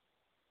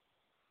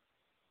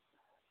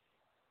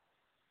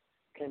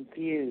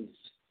 Confused.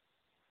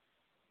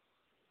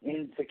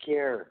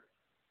 Insecure.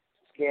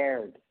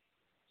 Scared.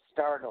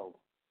 Startled.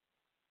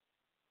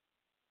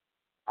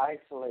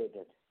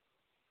 Isolated.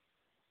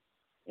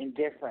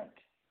 Indifferent.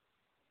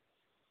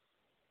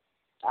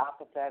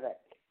 Apathetic.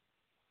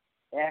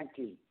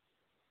 Empty.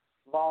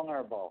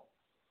 Vulnerable.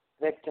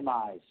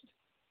 Victimized.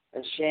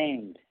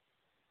 Ashamed.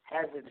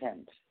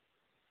 Hesitant.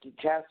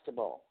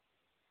 Detestable.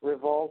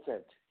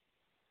 Revolted.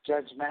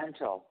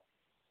 Judgmental.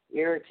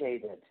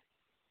 Irritated.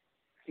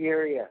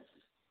 Furious.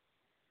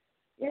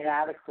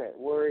 Inadequate.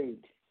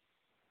 Worried.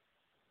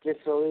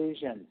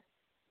 Disillusioned.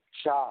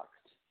 Shocked.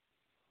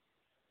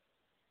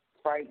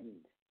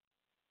 Frightened.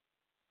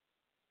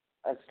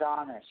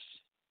 Astonished.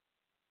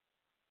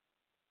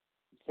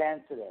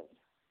 Sensitive.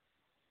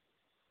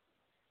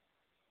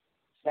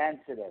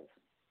 Sensitive.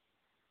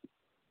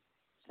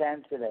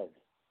 Sensitive.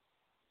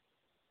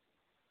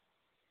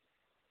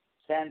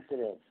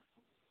 Sensitive.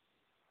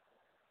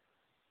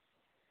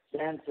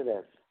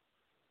 Sensitive.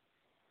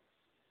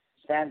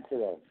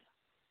 Sensitive.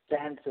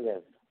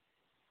 Sensitive.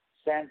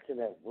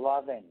 Sensitive.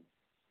 Loving.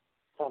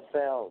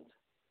 Fulfilled.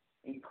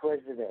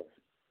 Inquisitive.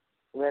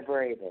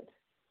 Liberated.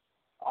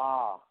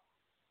 Awe.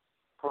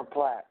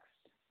 Perplexed.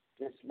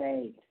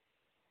 Dismayed.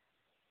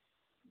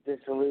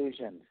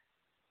 Disillusioned.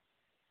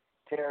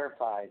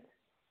 Terrified.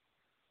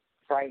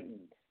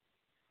 Frightened.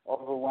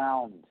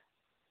 Overwhelmed.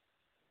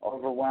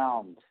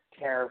 Overwhelmed.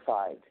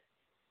 Terrified.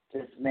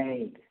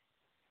 Dismayed.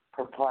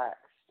 Perplexed.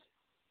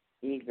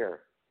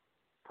 Eager.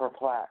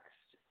 Perplexed.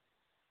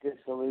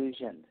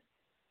 Disillusioned.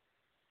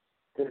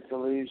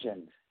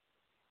 Disillusioned.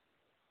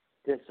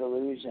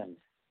 Disillusioned.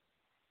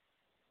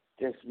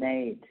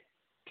 Dismayed.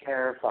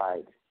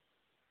 Terrified.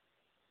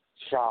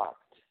 Shocked.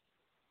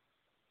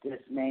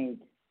 Dismayed.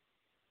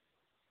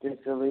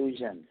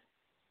 Disillusioned.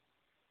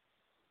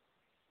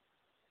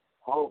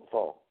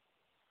 Hopeful.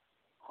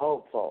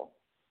 Hopeful.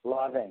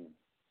 Loving.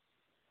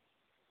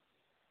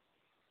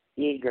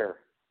 Eager.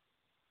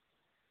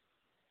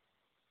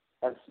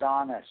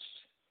 Astonished.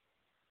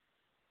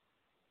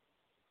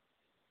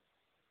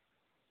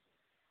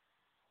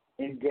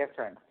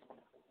 Indifferent.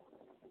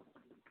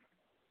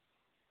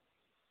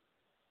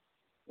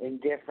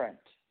 Indifferent.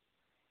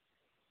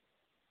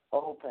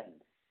 Open.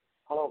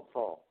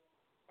 Hopeful.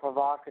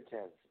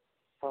 Provocative.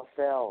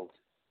 Fulfilled.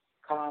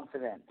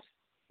 Confident.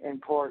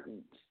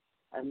 Important.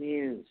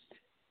 Amused.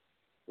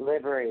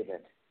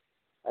 Liberated.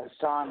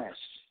 Astonished.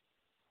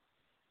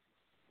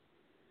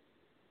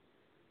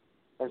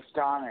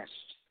 Astonished.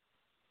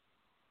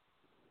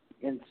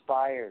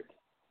 Inspired.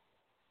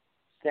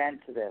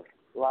 Sensitive.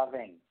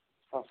 Loving.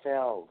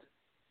 Fulfilled.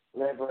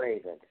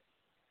 Liberated.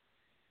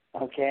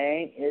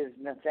 Okay, is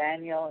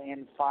Nathaniel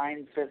in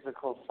fine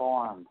physical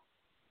form?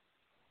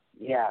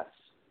 Yes.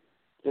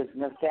 Does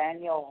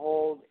Nathaniel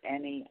hold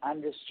any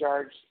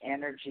undischarged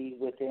energy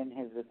within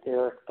his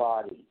etheric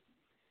body?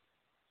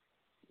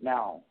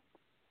 No.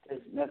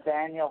 Does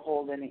Nathaniel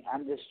hold any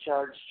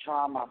undischarged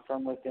trauma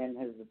from within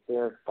his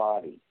etheric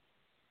body?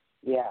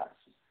 Yes.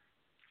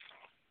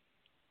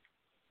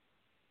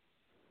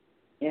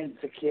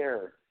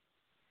 Insecure.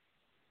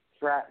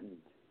 Threatened.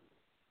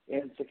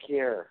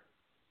 Insecure.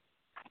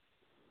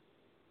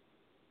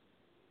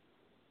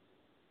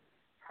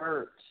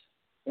 Hurt.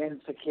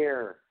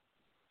 Insecure.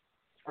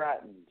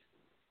 Threatened.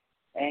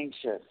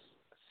 Anxious.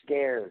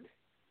 Scared.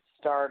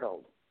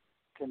 Startled.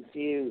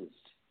 Confused.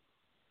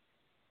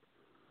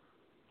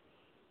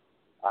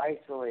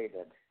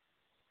 Isolated.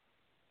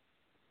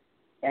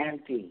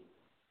 Empty.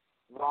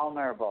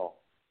 Vulnerable.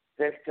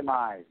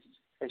 Victimized.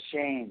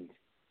 Ashamed.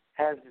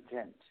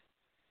 Hesitant.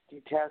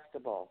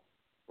 Detestable.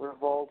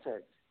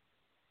 Revolted.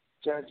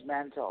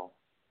 Judgmental.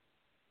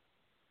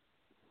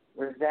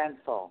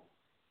 Resentful.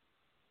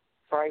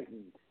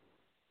 Frightened.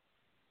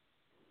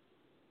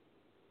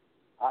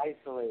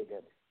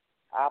 Isolated.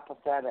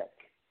 Apathetic.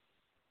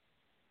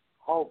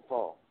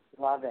 Hopeful.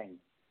 Loving.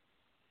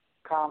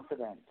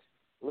 Confident.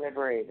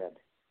 Liberated.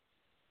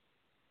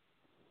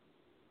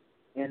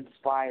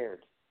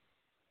 Inspired.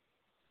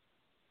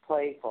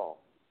 Playful.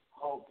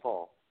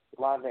 Hopeful.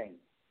 Loving.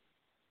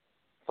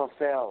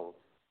 Fulfilled.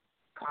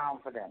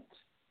 Confident.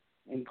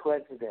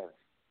 Inquisitive.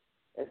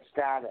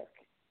 Ecstatic.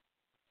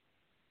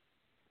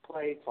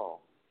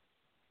 Playful.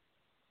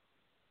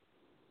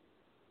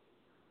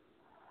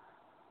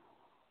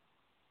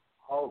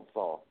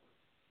 Hopeful.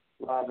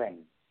 Loving.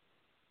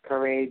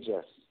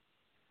 Courageous.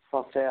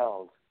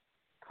 Fulfilled.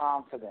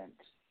 Confident.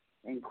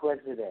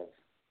 Inquisitive.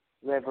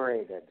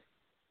 Liberated.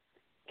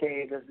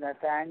 Okay, does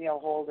Nathaniel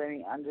hold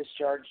any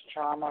undischarged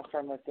trauma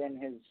from within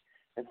his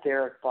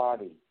etheric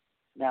body?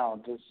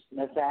 No. Does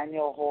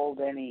Nathaniel hold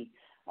any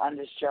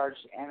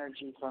undischarged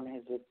energy from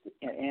his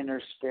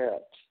inner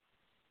spirit?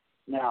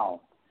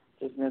 No.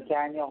 Does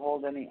Nathaniel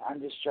hold any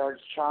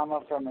undischarged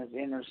trauma from his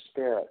inner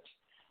spirit?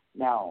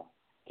 No.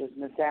 Does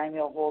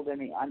Nathaniel hold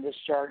any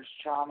undischarged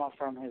trauma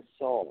from his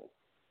soul?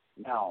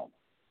 No.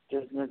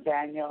 Does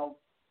Nathaniel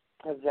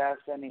possess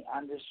any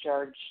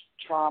undischarged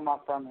trauma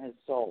from his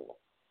soul?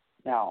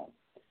 No.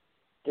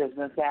 Does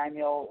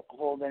Nathaniel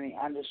hold any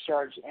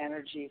undischarged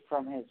energy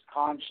from his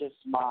conscious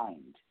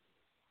mind?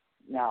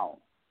 No.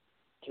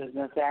 Does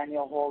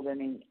Nathaniel hold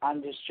any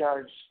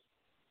undischarged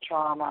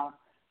trauma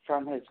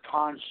from his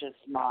conscious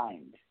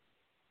mind?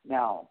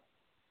 No.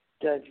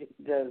 Does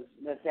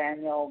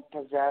Nathaniel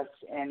possess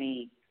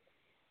any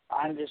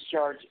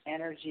undischarged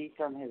energy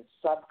from his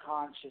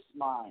subconscious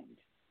mind?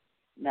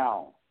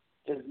 No.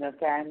 Does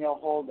Nathaniel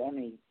hold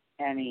any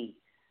undischarged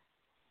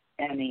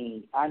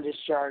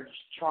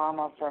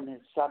trauma from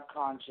his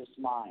subconscious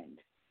mind?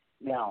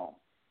 No.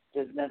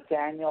 Does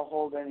Nathaniel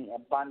hold any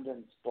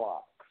abundance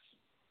blocks?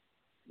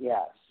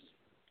 Yes.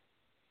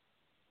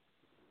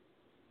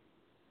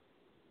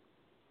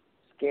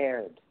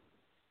 Scared.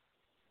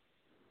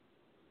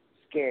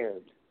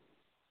 Scared.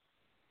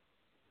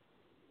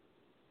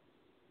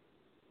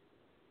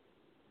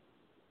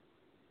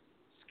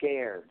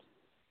 Scared.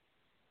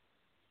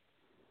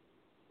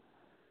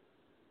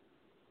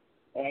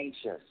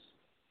 Anxious.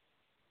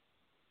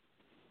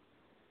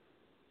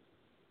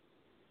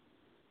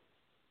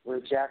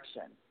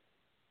 Rejection.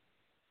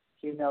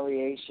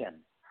 Humiliation.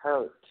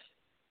 Hurt.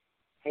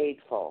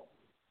 Hateful.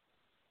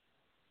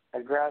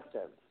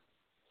 Aggressive.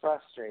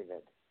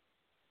 Frustrated.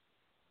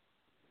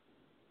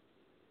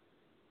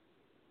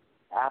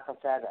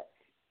 Apathetic.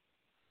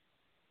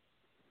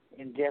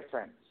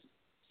 Indifference.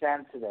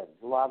 Sensitive.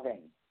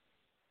 Loving.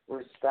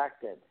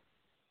 Respected.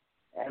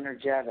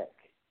 Energetic.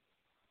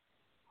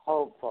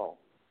 Hopeful.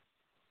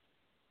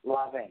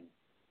 Loving.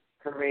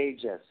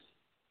 Courageous.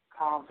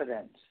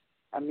 Confident.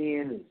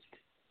 Amused.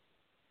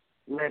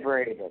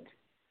 Liberated.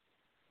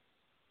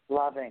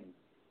 Loving.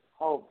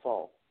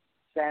 Hopeful.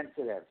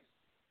 Sensitive.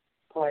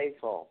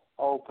 Playful.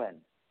 Open.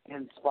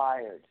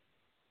 Inspired.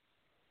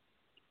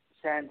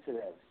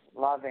 Sensitive.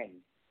 Loving.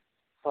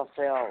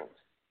 Fulfilled.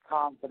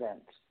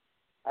 Confident.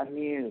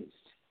 Amused.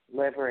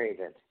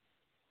 Liberated.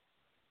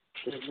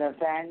 Does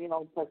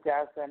Nathaniel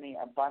possess any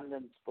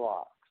abundance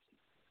blocks?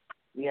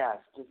 Yes.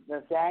 Does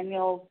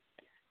Nathaniel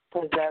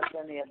possess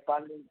any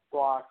abundance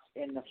blocks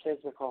in the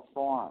physical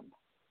form?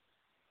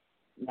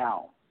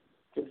 No.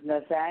 Does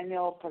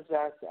Nathaniel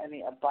possess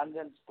any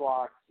abundance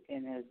blocks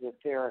in his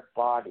etheric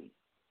body?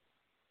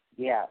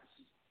 Yes.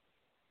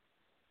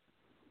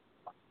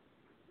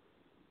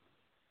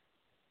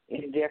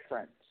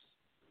 Indifference.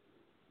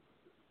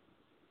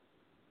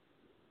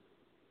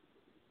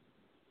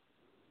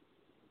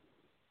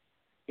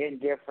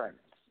 Indifference.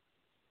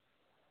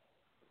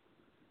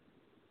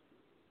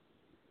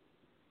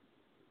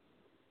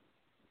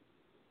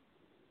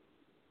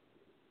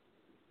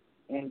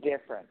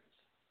 Indifference.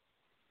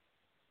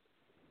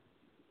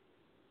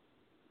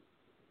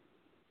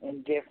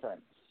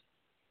 Indifference.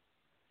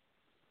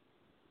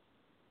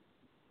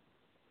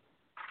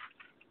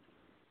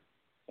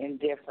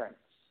 Indifference.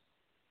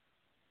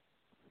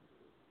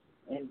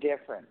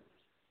 Indifference.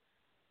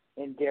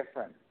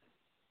 Indifference.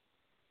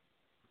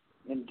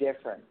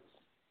 Indifference.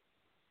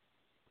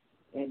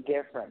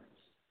 Indifference.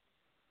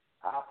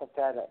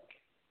 Apathetic.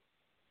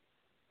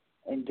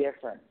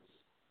 Indifference.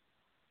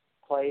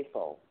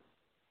 Playful.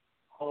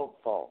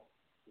 Hopeful.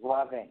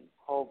 Loving.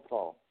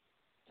 Hopeful.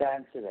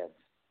 Sensitive.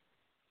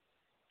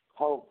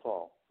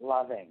 Hopeful.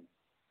 Loving.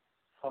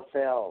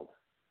 Fulfilled.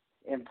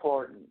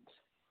 Important.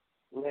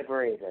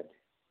 Liberated.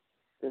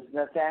 Does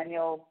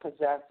Nathaniel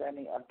possess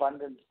any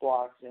abundance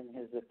blocks in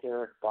his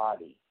etheric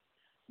body?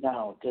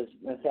 No. Does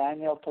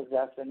Nathaniel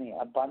possess any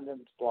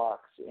abundance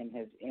blocks in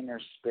his inner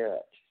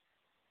spirit?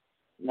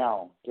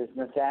 No. Does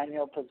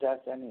Nathaniel possess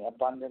any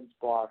abundance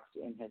blocks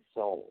in his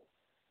soul?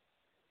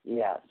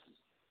 Yes.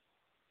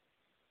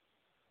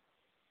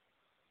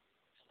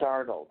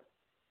 Startled.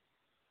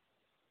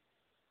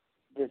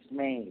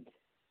 Dismayed.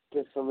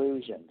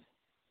 Disillusioned.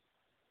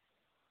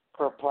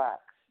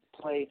 Perplexed.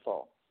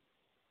 Playful.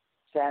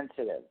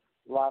 Sensitive.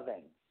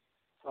 Loving.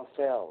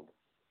 Fulfilled.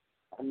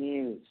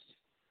 Amused.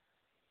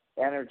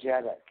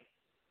 Energetic.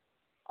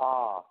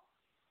 Awe.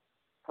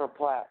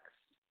 Perplexed.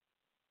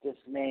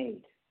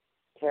 Dismayed.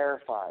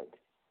 Terrified.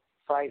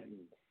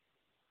 Frightened.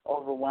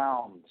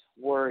 Overwhelmed.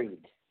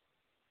 Worried.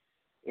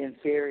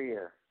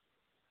 Inferior.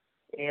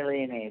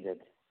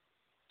 Alienated.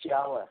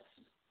 Jealous.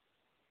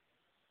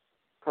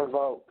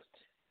 Provoked.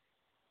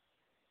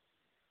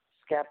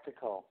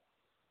 Skeptical.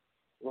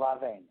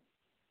 Loving.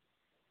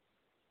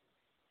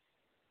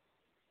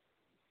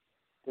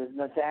 Does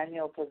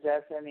Nathaniel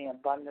possess any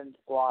abundance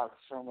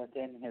blocks from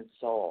within his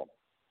soul?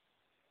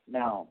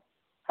 No.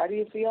 How do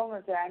you feel,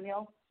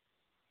 Nathaniel?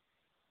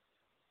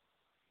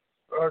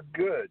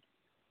 Good.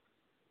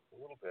 A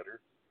little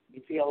better.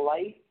 You feel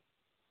light?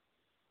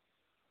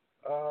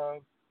 I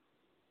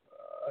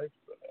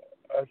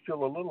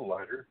feel a little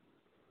lighter.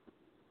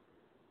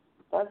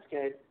 That's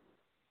good.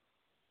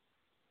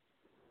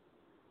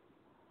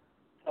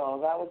 So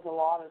that was a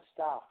lot of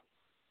stuff.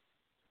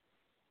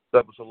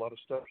 That was a lot of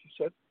stuff you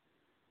said?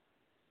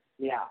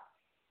 Yeah.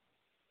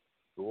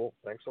 Cool.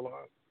 Thanks a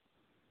lot.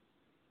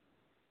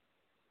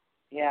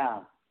 Yeah.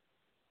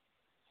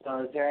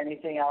 So is there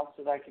anything else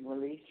that I can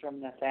release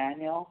from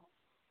Nathaniel?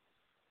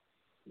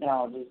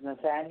 No. Does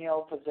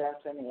Nathaniel possess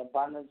any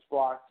abundance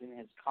blocks in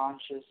his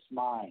conscious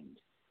mind?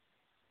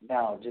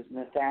 No. Does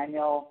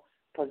Nathaniel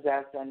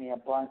possess any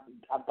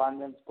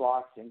abundance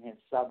blocks in his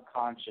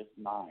subconscious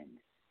mind?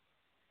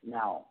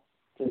 No.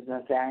 Does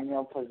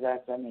Nathaniel possess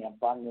any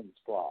abundance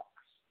blocks?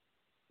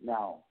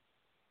 No.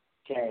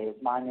 Okay. Is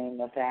my name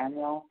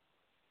Nathaniel?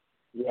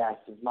 Yes.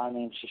 Is my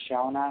name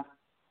Shashona?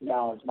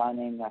 No. Is my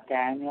name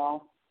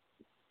Nathaniel?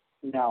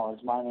 No.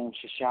 Is my name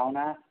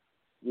Shashona?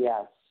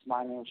 Yes. Is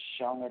my name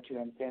Shashona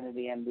to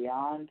infinity and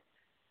beyond?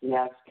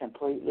 Yes.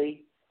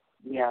 Completely?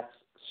 Yes.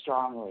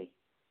 Strongly?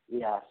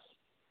 Yes.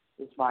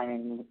 Is my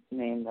name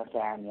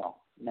Nathaniel?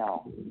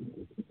 No.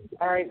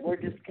 All right. We're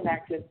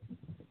disconnected.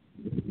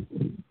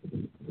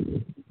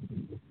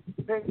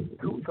 Okay,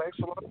 cool. Thanks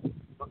a lot.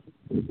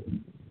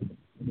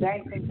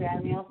 Thanks,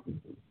 Nathaniel.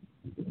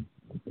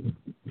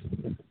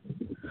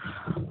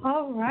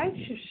 All right,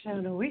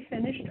 Shashona, we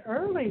finished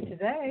early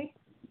today.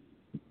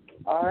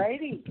 All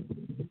righty.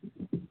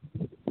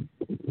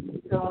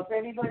 So if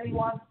anybody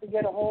wants to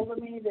get a hold of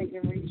me, they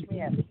can reach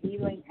me at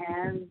Healing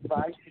Hands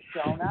by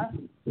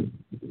Shashona,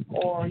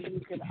 or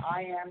you can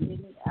IM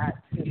me at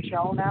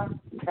Shashona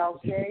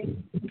Telshay.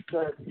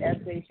 So it's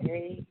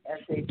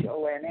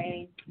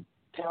Shashona.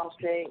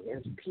 Telshay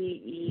is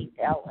Pelletier.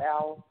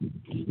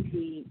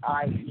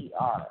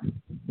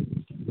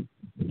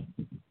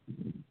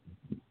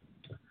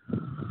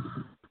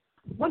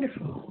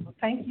 Wonderful. Well,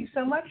 thank you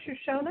so much,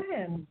 Shashona,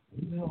 and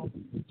we'll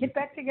get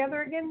back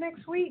together again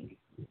next week.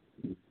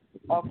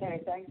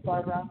 Okay, thanks,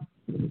 Barbara.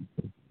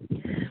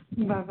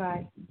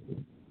 Bye-bye.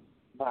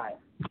 Bye.